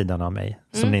nya sidan av mig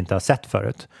som ni inte har sett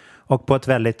förut. Och på ett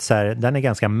väldigt så här, den är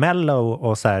ganska mellow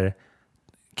och så här,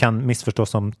 kan missförstås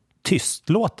som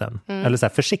tystlåten eller så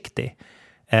här försiktig.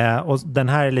 Och den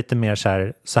här är lite mer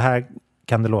så här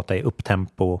kan det låta i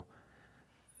upptempo,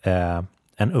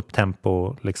 en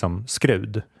upptempo liksom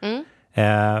skrud.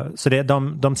 Så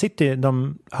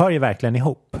de hör ju verkligen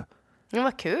ihop. Det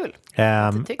var kul.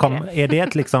 Är det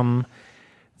ett liksom,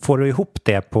 får du ihop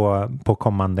det på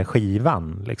kommande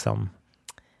skivan liksom?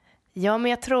 Ja,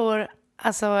 men jag tror,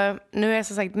 alltså nu är jag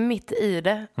som sagt mitt i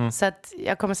det, så att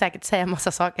jag kommer säkert säga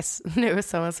massa saker nu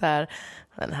som är så här,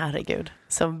 men herregud,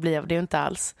 så blev det ju inte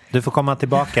alls. Du får komma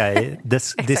tillbaka i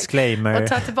disclaimer och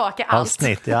ta tillbaka allt.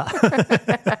 Avsnitt, ja.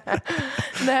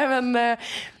 Nej, men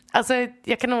alltså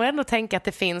jag kan nog ändå tänka att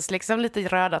det finns liksom lite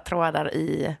röda trådar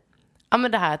i, ja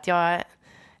men det här att jag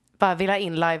bara vill ha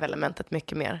in live-elementet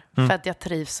mycket mer. För att jag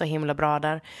trivs så himla bra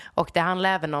där. Och det handlar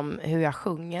även om hur jag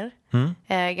sjunger.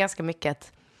 Ganska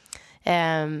mycket.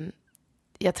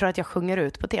 Jag tror att jag sjunger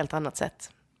ut på ett helt annat sätt.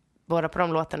 Både på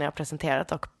de låtarna jag har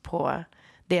presenterat och på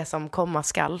det som komma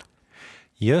skall.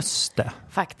 Just det.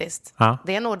 Faktiskt. Ja.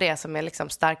 Det är nog det som är liksom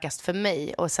starkast för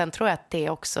mig. Och sen tror jag att det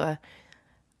också,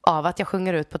 av att jag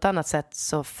sjunger ut på ett annat sätt,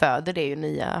 så föder det ju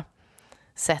nya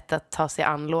sätt att ta sig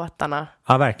an låtarna.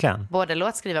 Ja, verkligen. Både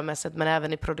låtskrivarmässigt men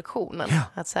även i produktionen. Ja.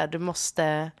 Att så här, du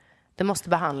måste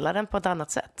behandla den på ett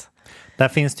annat sätt. Där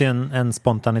finns det ju en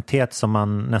spontanitet som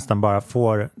man nästan bara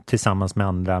får tillsammans med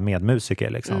andra medmusiker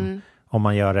liksom. Om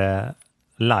man gör det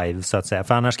live så att säga.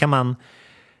 För annars kan man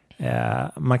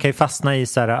kan ju fastna i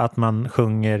så här att man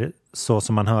sjunger så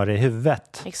som man hör i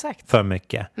huvudet. Exakt. För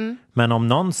mycket. Men om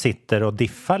någon sitter och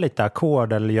diffar lite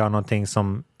ackord eller gör någonting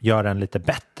som gör den lite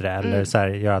bättre eller så här,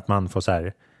 gör att man får så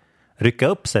här rycka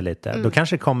upp sig lite, då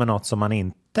kanske det kommer något som man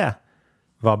inte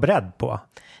var beredd på.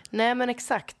 Nej, men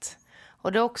exakt.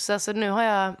 Och det är också, alltså, nu har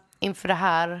jag inför det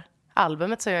här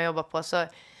albumet som jag jobbar på, så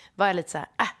var jag lite så här,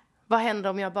 vad händer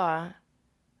om jag bara,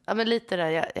 ja men lite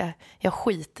där, jag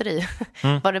skiter i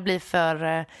vad det blir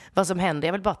för, vad som händer.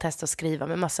 Jag vill bara testa att skriva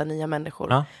med massa nya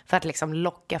människor för att liksom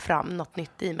locka fram något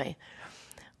nytt i mig.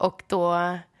 Och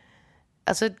då,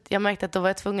 alltså jag märkte att då var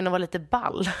jag tvungen att vara lite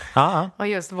ball och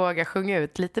just våga sjunga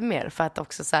ut lite mer för att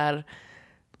också så här,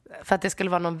 för att det skulle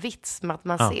vara någon vits med att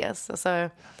man ses. Alltså,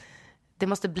 det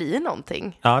måste bli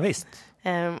någonting. Ja, visst.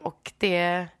 Och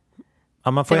det,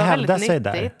 man får det ju var hävda sig nyttigt.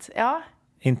 Där. Ja.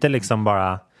 Inte liksom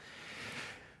bara,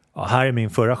 här är min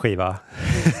förra skiva.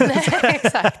 Nej,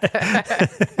 exakt.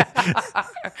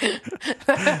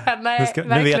 Nej,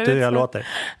 nu vet du hur jag låter.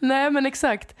 Nej, men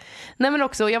exakt. Nej, men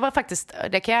också, jag var faktiskt,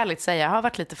 det kan jag ärligt säga, jag har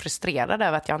varit lite frustrerad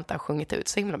över att jag inte har sjungit ut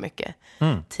så himla mycket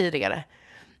tidigare.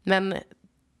 Men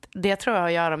det tror jag har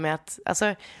att göra med att,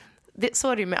 alltså,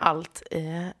 så är det ju med allt.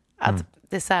 Att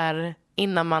det är så här,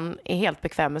 innan man är helt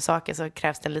bekväm med saker så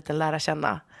krävs det en liten lära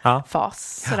känna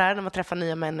fas. Sådär, när man träffar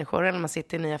nya människor eller när man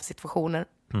sitter i nya situationer.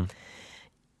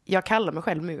 Jag kallar mig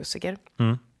själv musiker.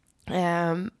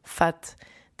 För att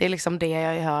det är liksom det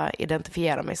jag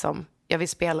identifierar mig som. Jag vill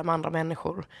spela med andra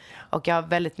människor. Och jag har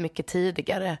väldigt mycket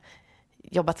tidigare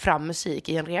jobbat fram musik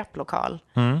i en replokal.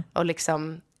 Och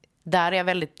liksom, där är jag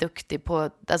väldigt duktig på,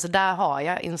 alltså där har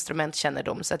jag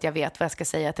instrumentkännedom så att jag vet vad jag ska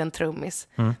säga till en trummis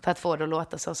för att få det att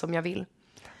låta så som jag vill.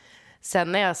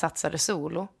 Sen när jag satsade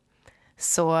solo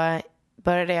så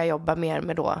började jag jobba mer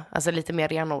med då, alltså lite mer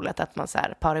renodlat, att man så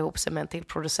här parar ihop sig med en till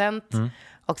producent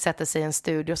och sätter sig i en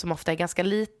studio som ofta är ganska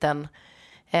liten,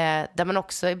 där man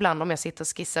också ibland, om jag sitter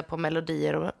och skissar på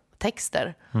melodier och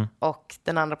texter och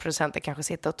den andra producenten kanske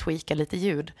sitter och tweakar lite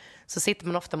ljud, så sitter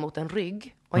man ofta mot en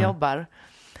rygg och jobbar.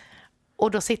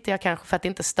 Och då sitter jag kanske, för att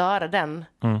inte störa den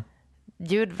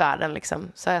ljudvärlden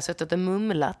liksom, så har jag suttit och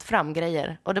mumlat fram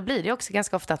grejer. Och då blir det också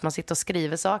ganska ofta att man sitter och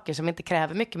skriver saker som inte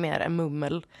kräver mycket mer än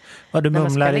mummel. Vad du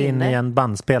mumlar in i en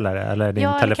bandspelare eller din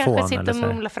telefon? Ja, kanske sitter och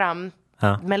mumlar fram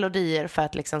melodier för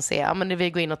att liksom se, ja men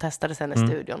vi går in och testar det sen i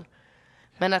studion.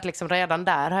 Men att liksom redan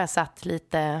där har jag satt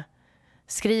lite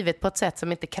skrivit på ett sätt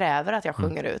som inte kräver att jag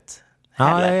sjunger ut.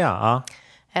 Ja.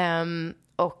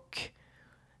 Och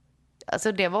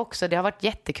alltså det har varit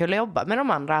jättekul att jobba med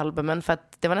de andra albumen, för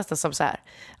att det var nästan som så här,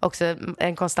 också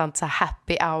en konstant så här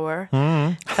happy hour.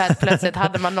 För att plötsligt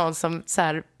hade man någon som så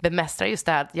här bemästrar just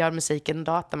det här att göra musiken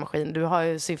datamaskin. Du har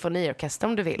ju symfoniorkester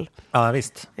om du vill. Ja,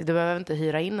 visst. Du behöver inte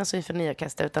hyra in en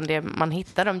symfoniorkester, utan man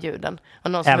hittar de ljuden.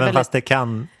 Och någon som fast det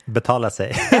kan betala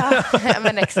sig. Ja,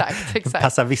 men exakt.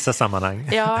 Passar vissa sammanhang.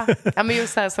 Ja, men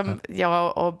just så här som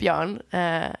jag och Björn,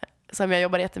 som jag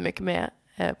jobbade jättemycket med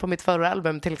på mitt förra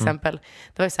album till exempel.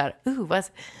 Det var ju så här,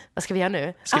 vad ska vi göra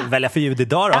nu? Ska vi välja för ljud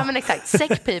idag då? Ja, men exakt.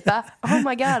 Säckpipa. Oh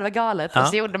my god, vad galet. Och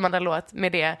så gjorde man en låt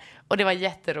med det. Och det var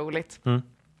jätteroligt.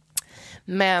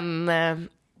 Men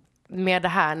med det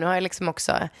här, nu har jag liksom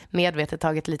också medvetet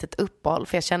tagit ett litet uppehåll.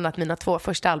 För jag kände att mina 2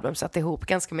 första album satt ihop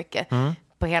ganska mycket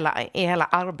i hela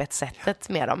arbetssättet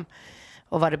med dem.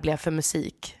 Och vad det blev för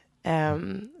musik.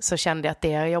 Så kände jag att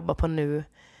det jag jobbar på nu,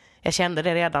 jag kände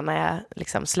det redan när jag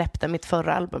liksom släppte mitt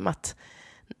förra album, att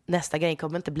nästa grej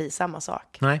kommer inte bli samma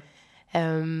sak. Nej.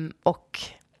 Och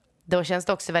då känns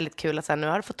det också väldigt kul att så här, nu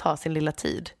har det fått ta sin lilla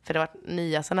tid. För det har varit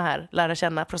nya såna här lära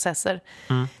känna processer.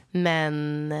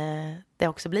 Men det har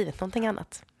också blivit någonting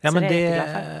annat. Ja, men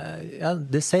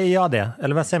det säger jag det.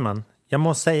 Eller vad säger man? Jag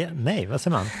måste säga, nej, vad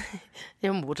säger man?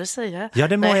 Jag borde säga. Ja,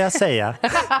 det må jag säga.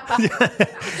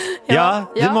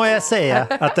 Ja, det må jag säga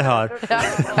att det har.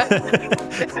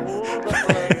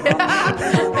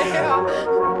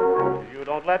 You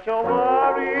don't let your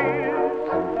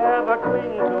worries ever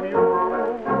cling to you.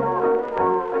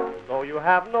 Though you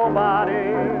have nobody,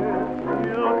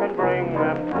 you can bring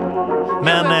them to.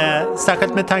 Men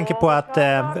särskilt med tanke på att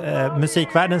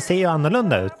musikvärlden ser ju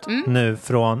annorlunda ut nu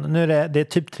är det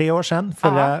typ 3 år sedan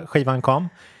förra skivan kom,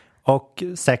 och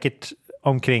säkert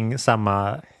omkring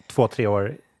samma 2-3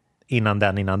 år innan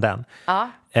den.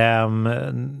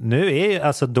 Nu är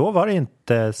alltså, då var det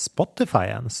inte Spotify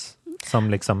ens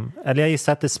som liksom, eller jag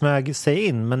gissar att det smög sig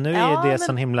in, men nu är det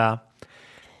sån himla,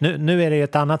 nu är det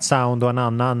ett annat sound och en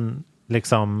annan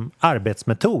liksom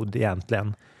arbetsmetod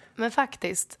egentligen. Men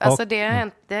faktiskt, alltså det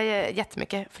är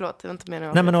jättemycket, förlåt, det var inte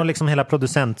mer. Nej, men och liksom hela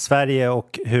producent-Sverige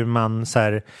och hur man så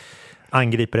här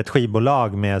angriper ett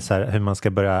skivbolag med så här, hur man ska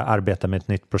börja arbeta med ett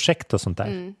nytt projekt och sånt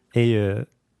där är ju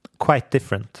quite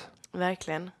different.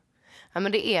 Verkligen. Ja,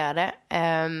 men det är det.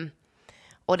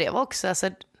 Och det var också, alltså,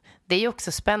 det är ju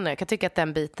också spännande. Jag kan tycka att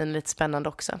den biten är lite spännande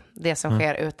också. Det som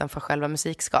sker utanför själva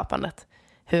musikskapandet.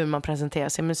 Hur man presenterar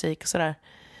sin musik och sådär.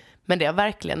 Men det har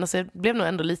verkligen, alltså, jag blev nog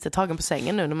ändå lite tagen på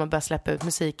sängen nu när man börjar släppa ut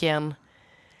musik igen.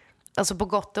 Alltså på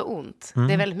gott och ont.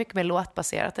 Det är väldigt mycket mer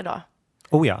låtbaserat idag.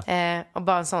 Oh ja. Och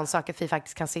bara en sån sak att vi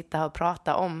faktiskt kan sitta här och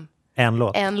prata om en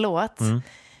låt.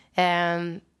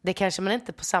 Det kanske man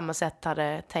inte på samma sätt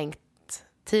hade tänkt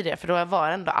tidigare. För då var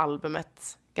ändå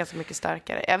albumet ganska mycket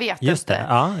starkare. Jag vet just inte. Det.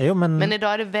 Ja, jo, men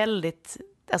idag är det väldigt,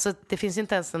 alltså det finns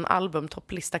inte ens en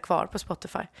albumtopplista kvar på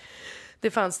Spotify.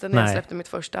 Det fanns det när jag släppte mitt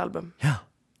första album. Ja.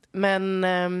 Men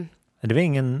det var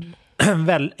ingen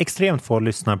väl extremt få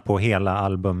lyssnar på hela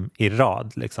album i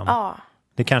rad liksom. Ja.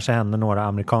 Det kanske händer några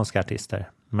amerikanska artister,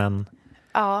 men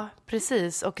ja,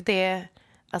 precis, och det,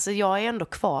 alltså jag är ändå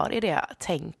kvar i det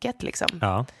tänket liksom.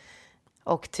 Ja.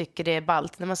 Och tycker det är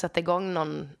ballt när man sätter igång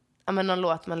någon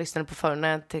låt man lyssnade på förr,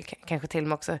 när jag kanske till och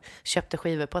med också köpte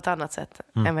skivor på ett annat sätt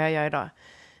än vad jag gör idag.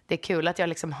 Det är kul att jag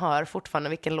liksom hör fortfarande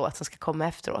vilken låt som ska komma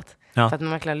efteråt. Ja. För att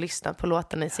man verkligen lyssnar på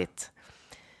låten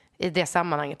i det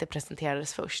sammanhanget det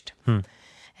presenterades först.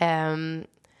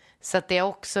 Så att det är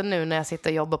också nu när jag sitter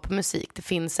och jobbar på musik, det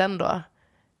finns ändå,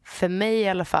 för mig i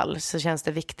alla fall, så känns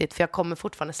det viktigt, för jag kommer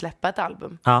fortfarande släppa ett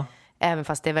album. Ja. Även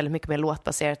fast det är väldigt mycket mer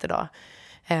låtbaserat idag.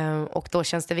 Och då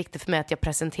känns det viktigt för mig att jag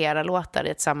presenterar låtar i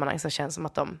ett sammanhang som känns som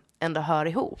att de ändå hör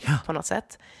ihop på något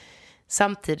sätt.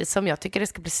 Samtidigt som jag tycker det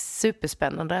ska bli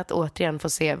superspännande att återigen få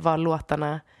se var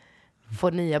låtarna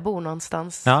får nya bo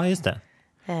någonstans. Ja, just det.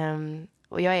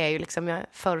 Och jag är ju liksom,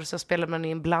 förr så spelade man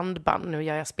i en blandband, nu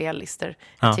gör jag spellistor.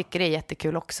 Jag tycker det är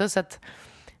jättekul också. Så att,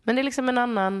 men det är liksom en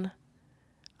annan,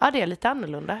 det är lite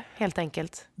annorlunda helt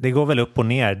enkelt. Det går väl upp och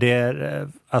ner.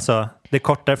 Det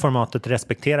kortare formatet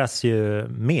respekteras ju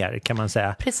mer, kan man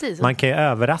säga. Precis. Man kan ju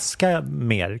överraska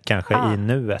mer kanske i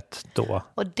nuet då.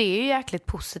 Och det är ju jäkligt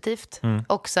positivt.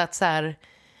 Också att så här,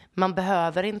 man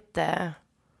behöver inte,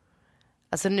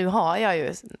 alltså nu har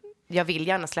jag vill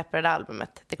gärna släppa det där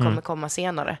albumet. Det kommer komma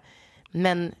senare.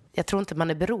 Men jag tror inte man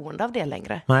är beroende av det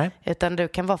längre. Nej. Utan du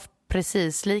kan vara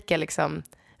precis lika liksom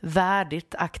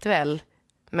värdigt aktuell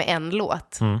med en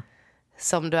låt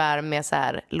som du är med så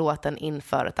här låten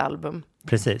inför ett album.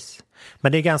 Precis.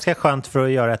 Men det är ganska skönt för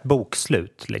att göra ett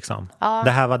bokslut liksom. Ja.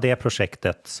 Det här var det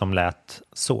projektet som lät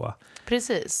så.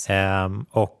 Precis.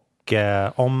 Och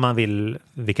om man vill,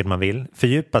 vilket man vill,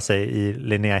 fördjupa sig i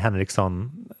Linnea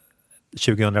Henriksson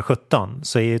 2017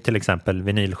 så är ju till exempel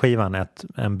vinylskivan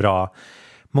en bra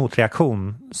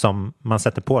motreaktion som man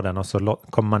sätter på den och så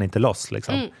kommer man inte loss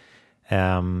liksom.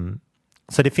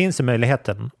 Så det finns ju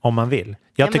möjligheten om man vill.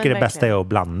 Jag tycker det bästa är att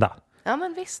blanda. Ja,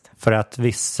 men visst. För att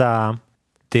vissa,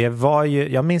 det var ju,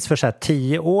 jag minns för så här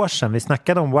 10 år sedan vi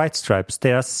snackade om White Stripes,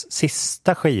 deras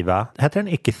sista skiva, heter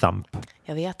den Icky Thump?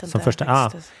 Jag vet inte. Som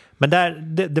första, men där,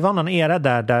 det var någon era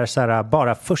där så här,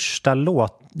 bara första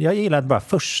jag gillade bara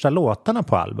första låtarna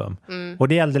på album. Och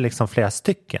det gällde liksom flera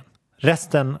stycken.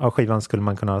 Resten av skivan skulle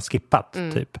man kunna ha skippat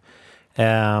typ.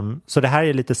 Så det här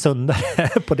är lite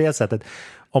sundare på det sättet.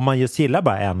 Om man just gillar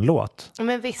bara en låt.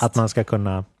 Men visst. Att man ska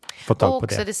kunna få tag på det. Och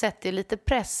också det sätter ju lite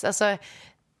press. Alltså,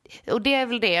 och det är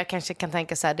väl det jag kanske kan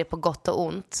tänka så här, det är på gott och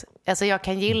ont. Alltså jag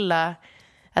kan gilla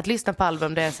att lyssna på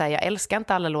album där jag säger jag älskar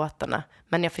inte alla låtarna.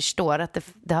 Men jag förstår att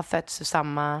det har fötts ur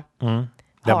samma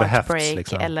heartbreak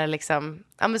liksom. Eller liksom,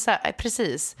 ja men så här,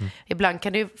 precis. Ibland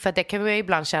kan det, för det kan man ju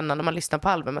ibland känna när man lyssnar på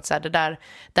album att så här,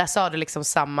 där sa det liksom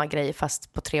samma grej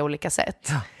fast på 3 olika sätt.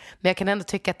 Ja. Men jag kan ändå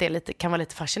tycka att det kan vara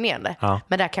lite fascinerande. Ja.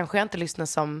 Men där kanske jag inte lyssnar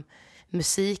som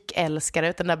musikälskare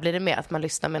utan där blir det mer att man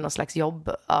lyssnar med någon slags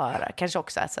jobböra kanske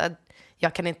också. Alltså,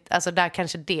 jag kan inte, alltså där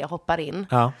kanske det hoppar in.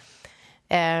 Ja.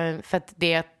 För att det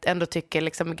jag ändå tycker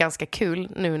liksom är ganska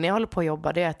kul nu när jag håller på att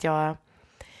jobba, det är att jag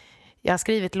har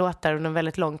skrivit låtar under en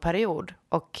väldigt lång period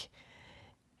och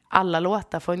alla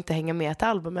låtar får inte hänga med till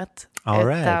albumet.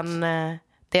 Utan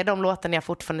det är de låtarna jag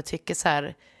fortfarande tycker så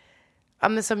här, ja,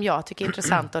 men som jag tycker är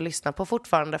intressant att lyssna på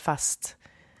fortfarande fast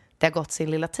det har gått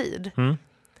sin lilla tid.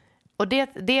 Och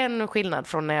det är en skillnad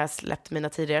från när jag släppte mina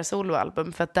tidigare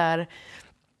soloalbum, för att där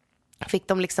fick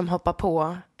de liksom hoppa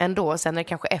på ändå. Sen är det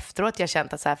kanske efteråt jag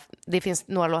känt att så här, det finns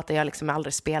några låtar jag liksom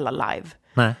aldrig spelar live.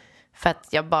 Nej. För att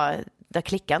jag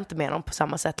klickar inte med dem på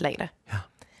samma sätt längre. Ja.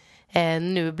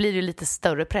 Nu blir det lite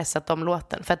större press att de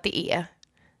låten, för att det är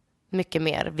mycket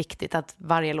mer viktigt att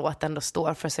varje låt ändå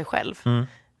står för sig själv.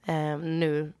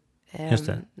 Nu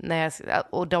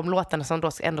och de låtarna som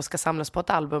då ändå ska samlas på ett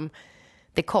album,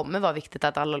 det kommer vara viktigt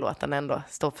att alla låtarna ändå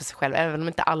står för sig själv, även om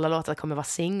inte alla låtar kommer vara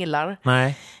singlar.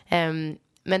 Nej.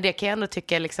 Men det kan jag ändå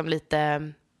tycka liksom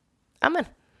lite, ja men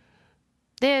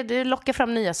det lockar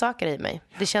fram nya saker i mig.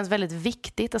 Det känns väldigt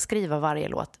viktigt att skriva varje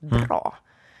låt bra.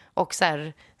 Och så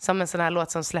här, som en sån här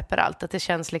låt som släpper allt, att det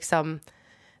känns liksom,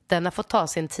 den har fått ta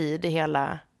sin tid i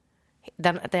hela,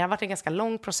 det har varit en ganska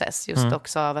lång process just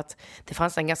också av att det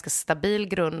fanns en ganska stabil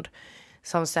grund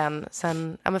som sen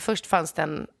ja men först fanns det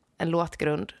en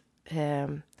låtgrund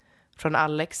från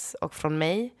Alex och från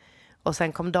mig, och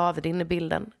sen kom David in i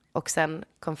bilden och sen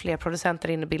kom fler producenter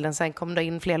in i bilden, sen kom det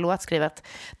in fler låtskrivet.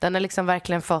 Den har liksom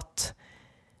verkligen fått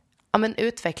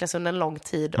utvecklas under en lång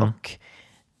tid och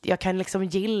jag kan liksom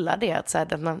gilla det att så här,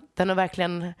 den har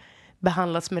verkligen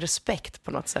behandlats med respekt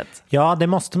på något sätt. Ja, det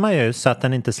måste man ju, så att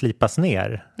den inte slipas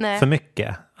ner för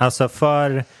mycket. Alltså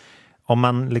om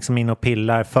man liksom in och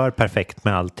pillar för perfekt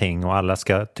med allting och alla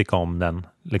ska tycka om den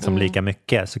liksom lika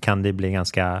mycket, så kan det bli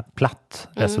ganska platt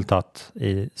resultat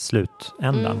i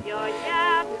slutändan.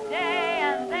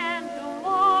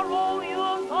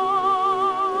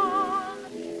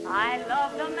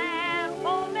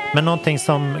 Men någonting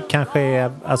som kanske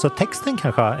är, alltså texten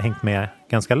kanske har hängt med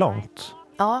ganska långt.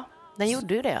 Ja, den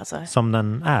gjorde ju det alltså. Som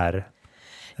den är.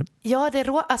 Ja,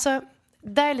 alltså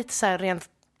det är lite så här rent,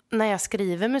 när jag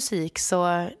skriver musik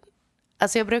så,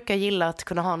 alltså jag brukar gilla att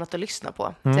kunna ha något att lyssna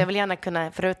på. Så jag vill gärna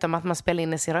kunna, förutom att man spelar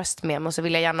in i sin röstmemo, så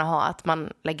vill jag gärna ha att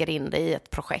man lägger in det i ett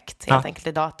projekt helt enkelt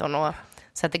i datorn, och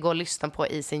så att det går att lyssna på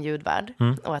i sin ljudvärld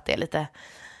och att det är lite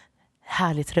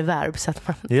härligt reverb så att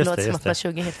man låter som att man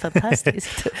sjunger helt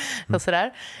fantastiskt och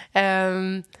sådär.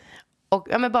 Och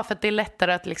ja, men bara för att det är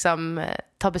lättare att liksom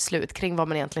ta beslut kring vad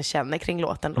man egentligen känner kring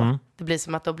låten då. Det blir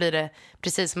som att då blir det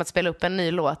precis som att spela upp en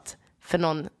ny låt för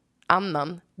någon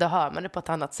annan. Då hör man det på ett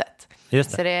annat sätt.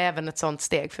 Så det är även ett sånt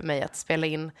steg för mig att spela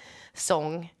in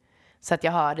sång så att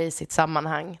jag hör det i sitt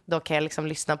sammanhang. Då kan jag liksom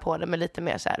lyssna på det med lite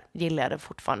mer så här, gillar jag det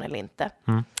fortfarande eller inte?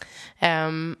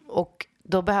 Och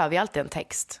då behöver jag alltid en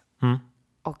text.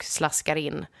 Och slaskar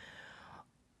in.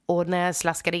 Och när jag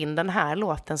slaskade in den här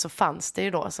låten så fanns det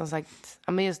ju då som sagt,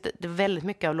 ja, men just det är väldigt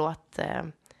mycket av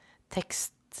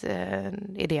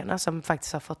textidéerna som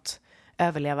faktiskt har fått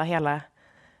överleva hela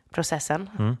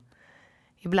processen.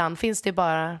 Ibland finns det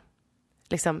bara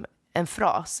liksom en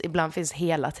fras, ibland finns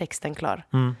hela texten klar.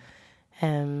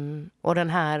 Och den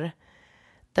här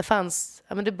det fanns,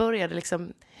 men det började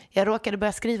liksom, jag råkade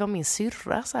börja skriva om min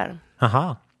syrra så här.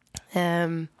 Aha.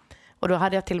 Och då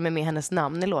hade jag till och med hennes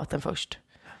namn i låten först.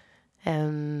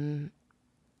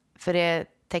 För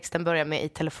texten börjar med i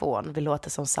telefon, vi låter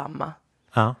som samma.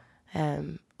 Ja.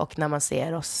 Och när man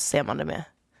ser oss ser man det med.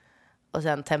 Och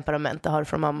sen temperament, det har du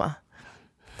från mamma.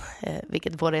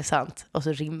 Vilket både är sant och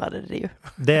så rimmade det ju.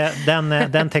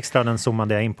 Den textraden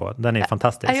zoomade jag in på. Den är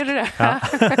fantastisk. Jag gjorde det. Ja.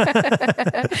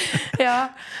 Ja,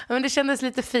 men det kändes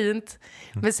lite fint.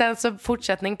 Men sen så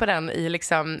fortsättning på den i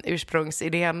liksom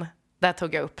ursprungsidén. Där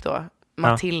tog jag upp då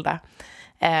Matilda.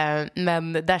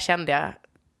 Men där kände jag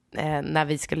när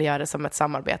vi skulle göra det som ett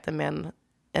samarbete med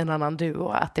en annan duo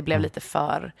att det blev lite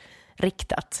för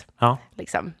riktat. Ja.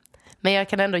 Liksom. Men jag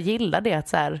kan ändå gilla det att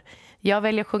så här, jag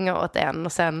väljer att sjunga åt en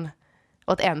och sen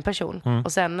åt en person.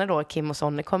 Och sen när då Kim och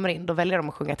Sonny kommer in, då väljer de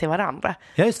att sjunga till varandra.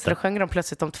 Ja, just det. Så då sjunger de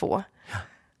plötsligt om 2.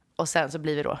 Och sen så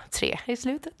blir vi då 3 i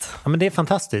slutet. Ja, men det är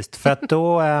fantastiskt. För att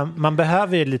då, man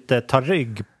behöver ju lite ta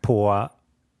rygg på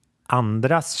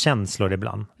andras känslor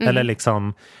ibland. Eller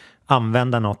liksom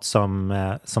använda något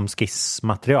som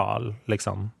skissmaterial.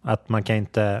 Liksom. Att man kan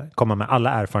inte komma med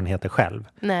alla erfarenheter själv.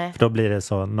 Nej. För då blir det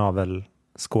så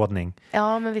navelskådning.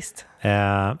 Ja, men visst.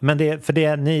 Men det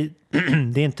är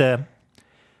inte...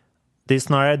 Det är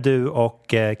snarare du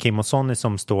och Kim och Sonny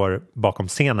som står bakom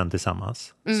scenen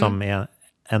tillsammans. Som är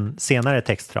en senare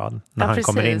textrad. När han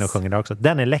kommer in och sjunger där också.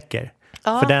 Den är läcker.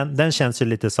 Ja. För den känns ju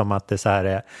lite som att det så här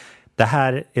är... Det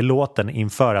här är låten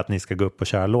inför att ni ska gå upp och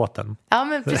köra låten. Ja,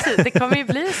 men precis. Det kommer ju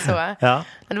bli så. Ja.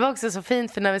 Men det var också så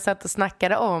fint för när vi satt och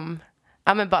snackade om...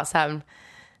 Ja, men bara så här...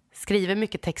 Skriver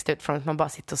mycket text ut från att man bara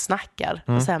sitter och snackar.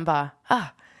 Och sen bara...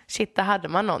 shit, där hade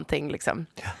man någonting liksom.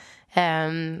 Ja.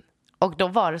 Och då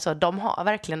var det så, de har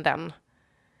verkligen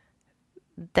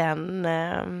den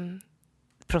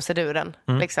proceduren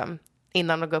liksom,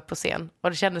 innan de går upp på scen. Och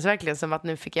det kändes verkligen som att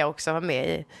nu fick jag också vara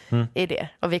med i det.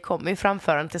 Och vi kommer ju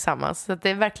framföra den tillsammans. Så det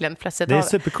är verkligen plötsligt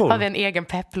har vi en egen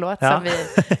pepplåt som vi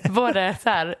både så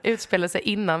här, utspelar sig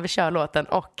innan vi kör låten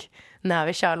och när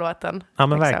vi kör låten. Ja,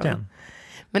 men liksom. verkligen.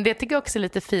 Men det tycker jag också är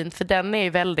lite fint, för den är ju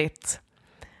väldigt...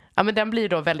 Ja, men den blir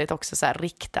då väldigt också så här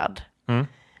riktad.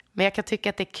 Men jag kan tycka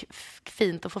att det är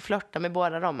fint att få flirta med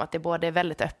båda dem. Att det både är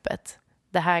väldigt öppet.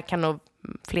 Det här kan nog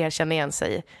fler känna igen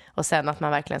sig i. Och sen att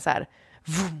man verkligen så här...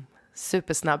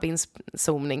 supersnabb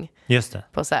inzoomning. Just det.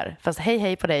 På så här, fast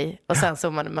hej på dig. Och sen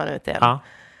zoomar man ut igen. Ja.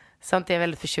 Sånt är jag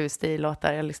väldigt förtjust i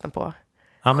låtar jag lyssnar på.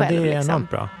 Ja, men själv, det är liksom. enormt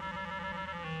bra.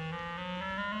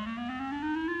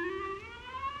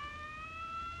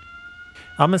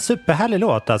 Ja, men superhärlig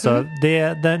låt. Alltså,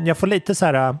 jag får lite så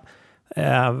här...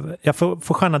 jag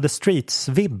får sköna The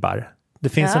Streets-vibbar. Det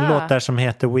finns en låt där som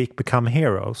heter Weak Become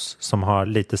Heroes som har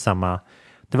lite samma...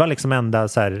 Det var liksom enda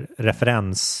så här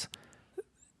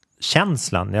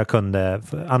referenskänslan jag kunde...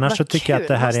 Annars så tycker jag att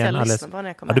det här är en alldeles...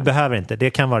 du behöver inte. Det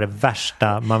kan vara det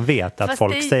värsta man vet, att fast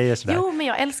folk säger sådär. Jo, men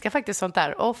jag älskar faktiskt sånt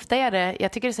där. Och ofta är det...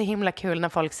 Jag tycker det är så himla kul när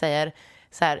folk säger...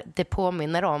 Så här, det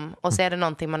påminner om, och så är det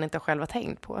någonting man inte själv har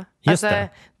tänkt på. Just alltså,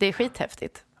 det är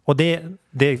skithäftigt. Och det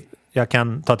jag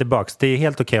kan ta tillbaks. Det är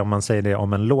helt okej om man säger det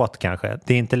om en låt kanske.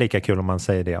 Det är inte lika kul om man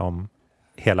säger det om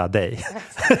hela dig.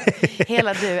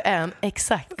 Hela du är en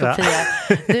exakt kopia.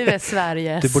 Ja. Du är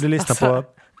Sveriges. Du borde lyssna på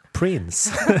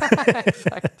Prince.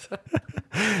 Exakt.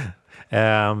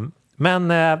 Men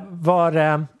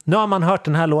nu har man hört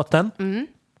den här låten.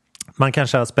 Man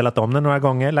kanske har spelat om den några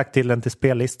gånger, lagt till den till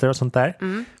spellistor och sånt där.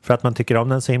 För att man tycker om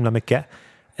den så himla mycket.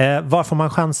 Var får man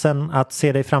chansen att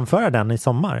se dig framföra den i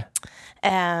sommar?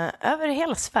 Över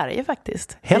hela Sverige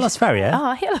faktiskt. Hela Sverige?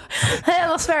 Ja,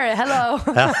 hela Sverige, hello!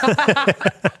 Ja.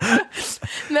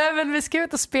 Nej, men vi ska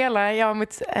ut och spela, jag och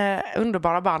mitt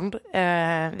underbara band.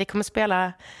 Vi kommer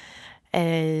spela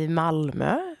i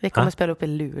Malmö, vi kommer spela upp i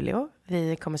Luleå,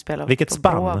 vi kommer spela upp på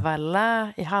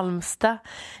Bråvalla, i Halmstad.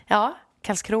 Ja,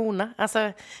 Karlskrona. Alltså,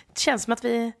 det känns som att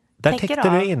vi där täckte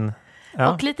du in.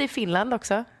 Ja. Och lite i Finland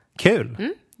också.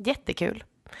 Kul. Jättekul.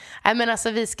 Nej, men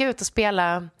alltså, vi ska ut och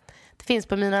spela. Det finns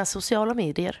på mina sociala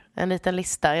medier en liten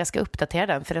lista. Jag ska uppdatera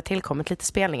den, för det har tillkommit lite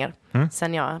spelningar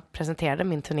sen jag presenterade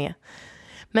min turné.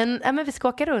 Men vi ska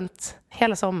åka runt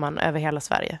hela sommaren över hela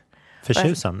Sverige.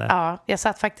 Förtjusande. Jag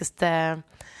satt faktiskt...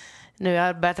 nu har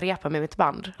jag börjat repa med mitt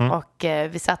band. Och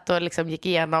vi satt och liksom gick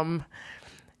igenom...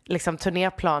 liksom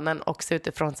turnéplanen också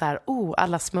utifrån så här,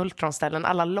 alla smultronställen,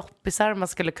 alla loppisar man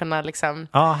skulle kunna liksom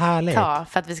härligt. ta,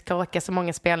 för att vi ska åka så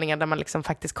många spelningar där man liksom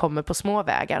faktiskt kommer på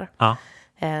småvägar.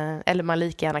 Eller man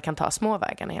lika gärna kan ta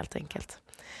småvägarna helt enkelt.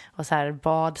 Och så här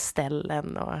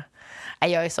badställen och...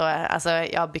 Jag är så, alltså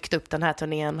jag har byggt upp den här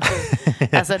turnén.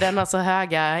 Alltså den har så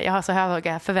höga, jag har så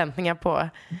höga förväntningar på.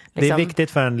 Liksom. Det är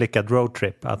viktigt för en lyckad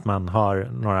roadtrip att man har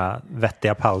några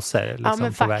vettiga pauser liksom, ja,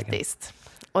 men på faktiskt.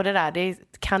 Vägen. Och det där, det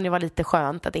kan ju vara lite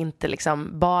skönt att inte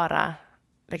liksom bara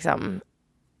liksom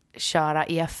köra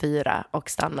E4 och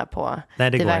stanna på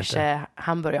diverse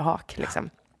hamburgerhak liksom.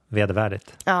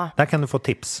 Vedervärdigt. Ja. Där kan du få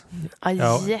tips.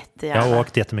 Ja, jättegärna. Jag har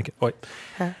åkt jättemycket. Oj.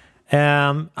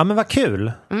 Ja, men vad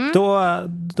kul.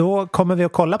 Då kommer vi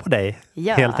att kolla på dig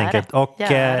helt enkelt. Och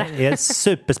är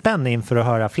superspänd inför att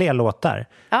höra fler låtar.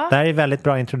 Ja. Det här är väldigt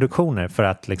bra introduktioner för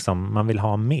att liksom, man vill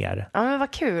ha mer. Ja, men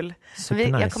vad kul.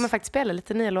 Jag kommer faktiskt spela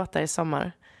lite nya låtar i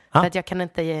sommar. För att jag kan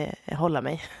inte hålla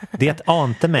mig. Det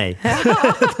ante mig.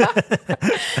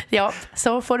 Ja,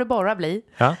 så får det bara bli.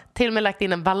 Ja. Till och med lagt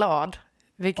in en ballad.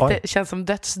 Vilket känns som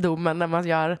dödsdomen när man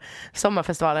gör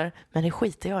sommarfestivaler. Men det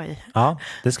skiter jag i. Ja,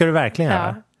 det ska du verkligen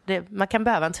göra. Man kan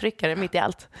behöva en tryckare mitt i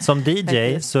allt. Som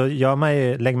DJ så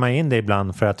lägger man in det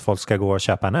ibland för att folk ska gå och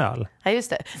köpa en öl. Ja, just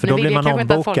det. För då blir man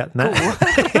ombokad. Nej.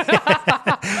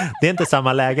 Det är inte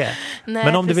samma läge. Nej,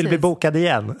 men om du vill bli bokad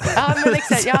igen. Ja, men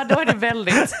exakt. Ja, då är det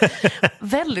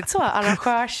väldigt så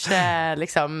arrangörs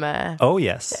liksom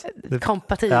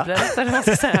kompatibelt.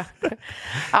 Ja.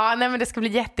 Ja, nej, men det ska bli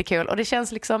jättekul. Och det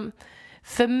känns liksom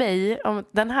för mig, om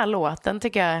den här låten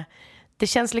tycker jag, det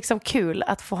känns liksom kul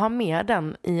att få ha med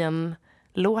den i en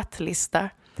låtlista.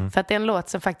 För att det är en låt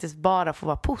som faktiskt bara får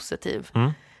vara positiv.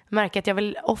 Jag märker att jag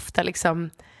vill ofta liksom...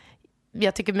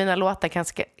 Jag tycker mina låtar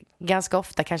ganska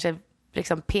ofta kanske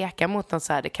liksom pekar mot något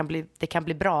så här. Det kan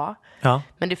bli bra. Ja.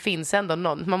 Men det finns ändå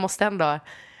någon... Man måste ändå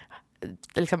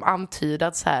liksom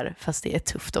antyda så här, fast det är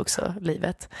tufft också,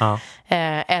 livet. Ja.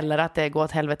 Eller att det går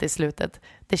åt helvete i slutet.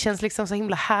 Det känns liksom så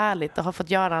himla härligt att ha fått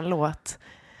göra en låt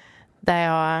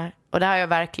och där har jag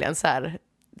verkligen så här,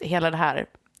 hela det här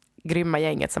grymma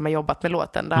gänget som har jobbat med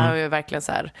låten, där har jag verkligen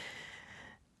så här,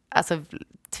 alltså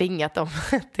tvingat dem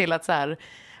till att så här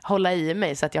hålla i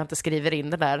mig så att jag inte skriver in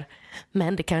det där,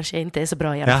 men det kanske inte är så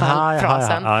bra i alla fall,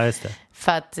 frasen. Ja, just det.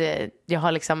 För att jag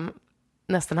har liksom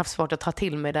nästan haft svårt att ta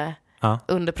till mig det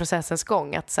under processens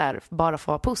gång, att så här, bara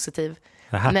få vara positiv.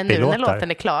 Men nu när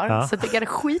låten är klar så tycker jag det är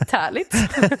skithärligt.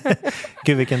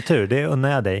 Gud, vilken tur, det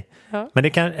unnar jag dig. Ja. Men det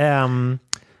kan...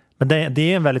 Men det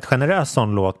är en väldigt generös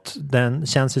sån låt. Den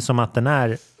känns ju som att den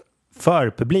är för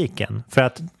publiken. För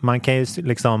att man kan ju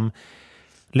liksom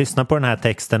lyssna på den här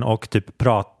texten och typ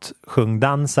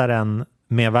sjungdansaren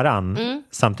med varann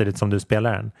samtidigt som du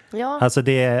spelar den. Ja. Alltså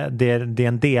det är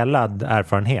en delad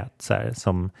erfarenhet. Så här,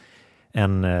 som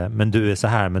men du är så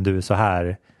här, men du är så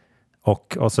här.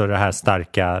 Och så det här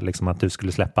starka liksom, att du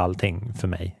skulle släppa allting för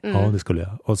mig. Ja, det skulle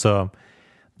jag. Och så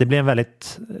det blir en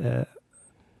väldigt...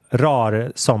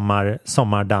 rar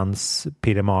sommardans,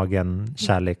 pirr i magen,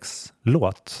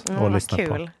 kärlekslåt att lyssna kul.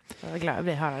 På. Jag är glad att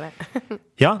vi hör det.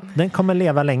 Ja, den kommer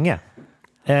leva länge.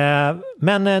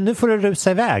 Men nu får du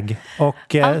rusa iväg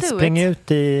och springa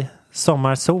ut i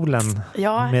sommarsolen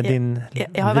med din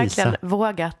jag har verkligen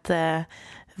vågat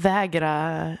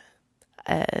vägra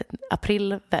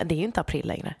april. Det är ju inte april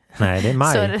längre. Nej, det är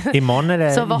maj. Imorgon är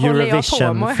det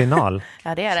Eurovision-final.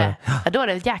 Ja, det är det. Ja, då är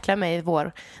det jäkla mig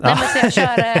vår. Nej, men så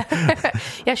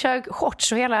jag kör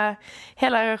shorts och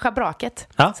hela schabraket.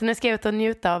 Ja. Så nu ska jag ut och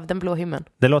njuta av den blå himlen.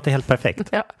 Det låter helt perfekt.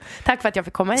 Ja. Tack för att jag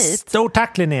fick komma hit. Stort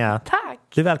tack, Linnea. Tack.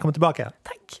 Du är välkommen tillbaka.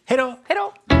 Tack. Hej då. Hej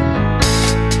då.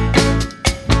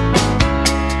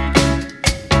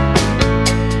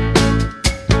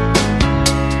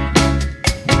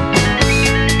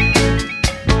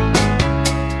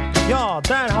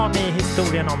 Där har ni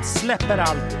historien om Släpper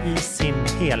allt i sin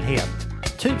helhet.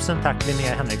 Tusen tack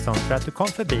Linnea Henriksson för att du kom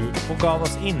förbi och gav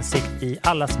oss insikt i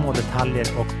alla små detaljer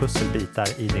och pusselbitar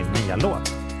i din nya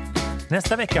låt.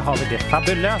 Nästa vecka har vi det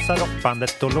fabulösa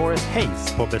rockbandet Dolores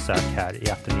Hayes på besök här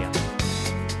i ateljén.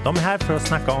 De är här för att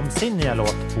snacka om sin nya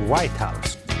låt White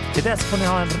House. Till dess får ni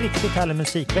ha en riktigt härlig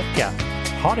musikvecka.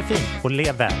 Ha det fint och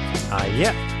lev väl.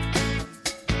 Adjö!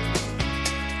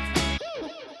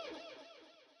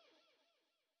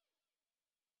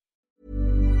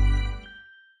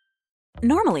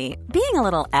 Normally, being a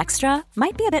little extra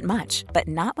might be a bit much, but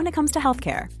not when it comes to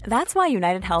healthcare. That's why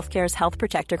United Healthcare's Health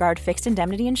Protector Guard fixed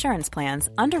indemnity insurance plans,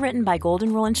 underwritten by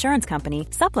Golden Rule Insurance Company,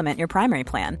 supplement your primary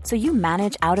plan so you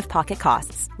manage out-of-pocket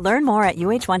costs. Learn more at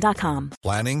UH1.com.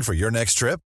 Planning for your next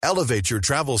trip? Elevate your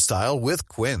travel style with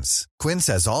Quince. Quince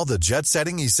has all the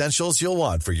jet-setting essentials you'll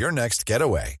want for your next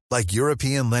getaway, like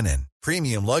European linen,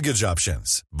 premium luggage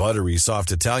options, buttery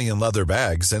soft Italian leather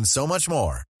bags, and so much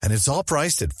more. And it's all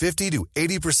priced at 50 to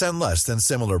 80% less than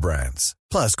similar brands.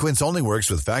 Plus, Quince only works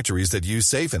with factories that use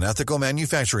safe and ethical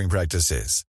manufacturing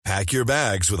practices. Pack your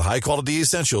bags with high-quality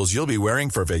essentials you'll be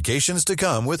wearing for vacations to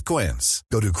come with Quince.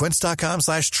 Go to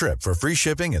quince.com/trip for free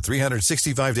shipping and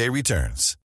 365-day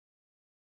returns.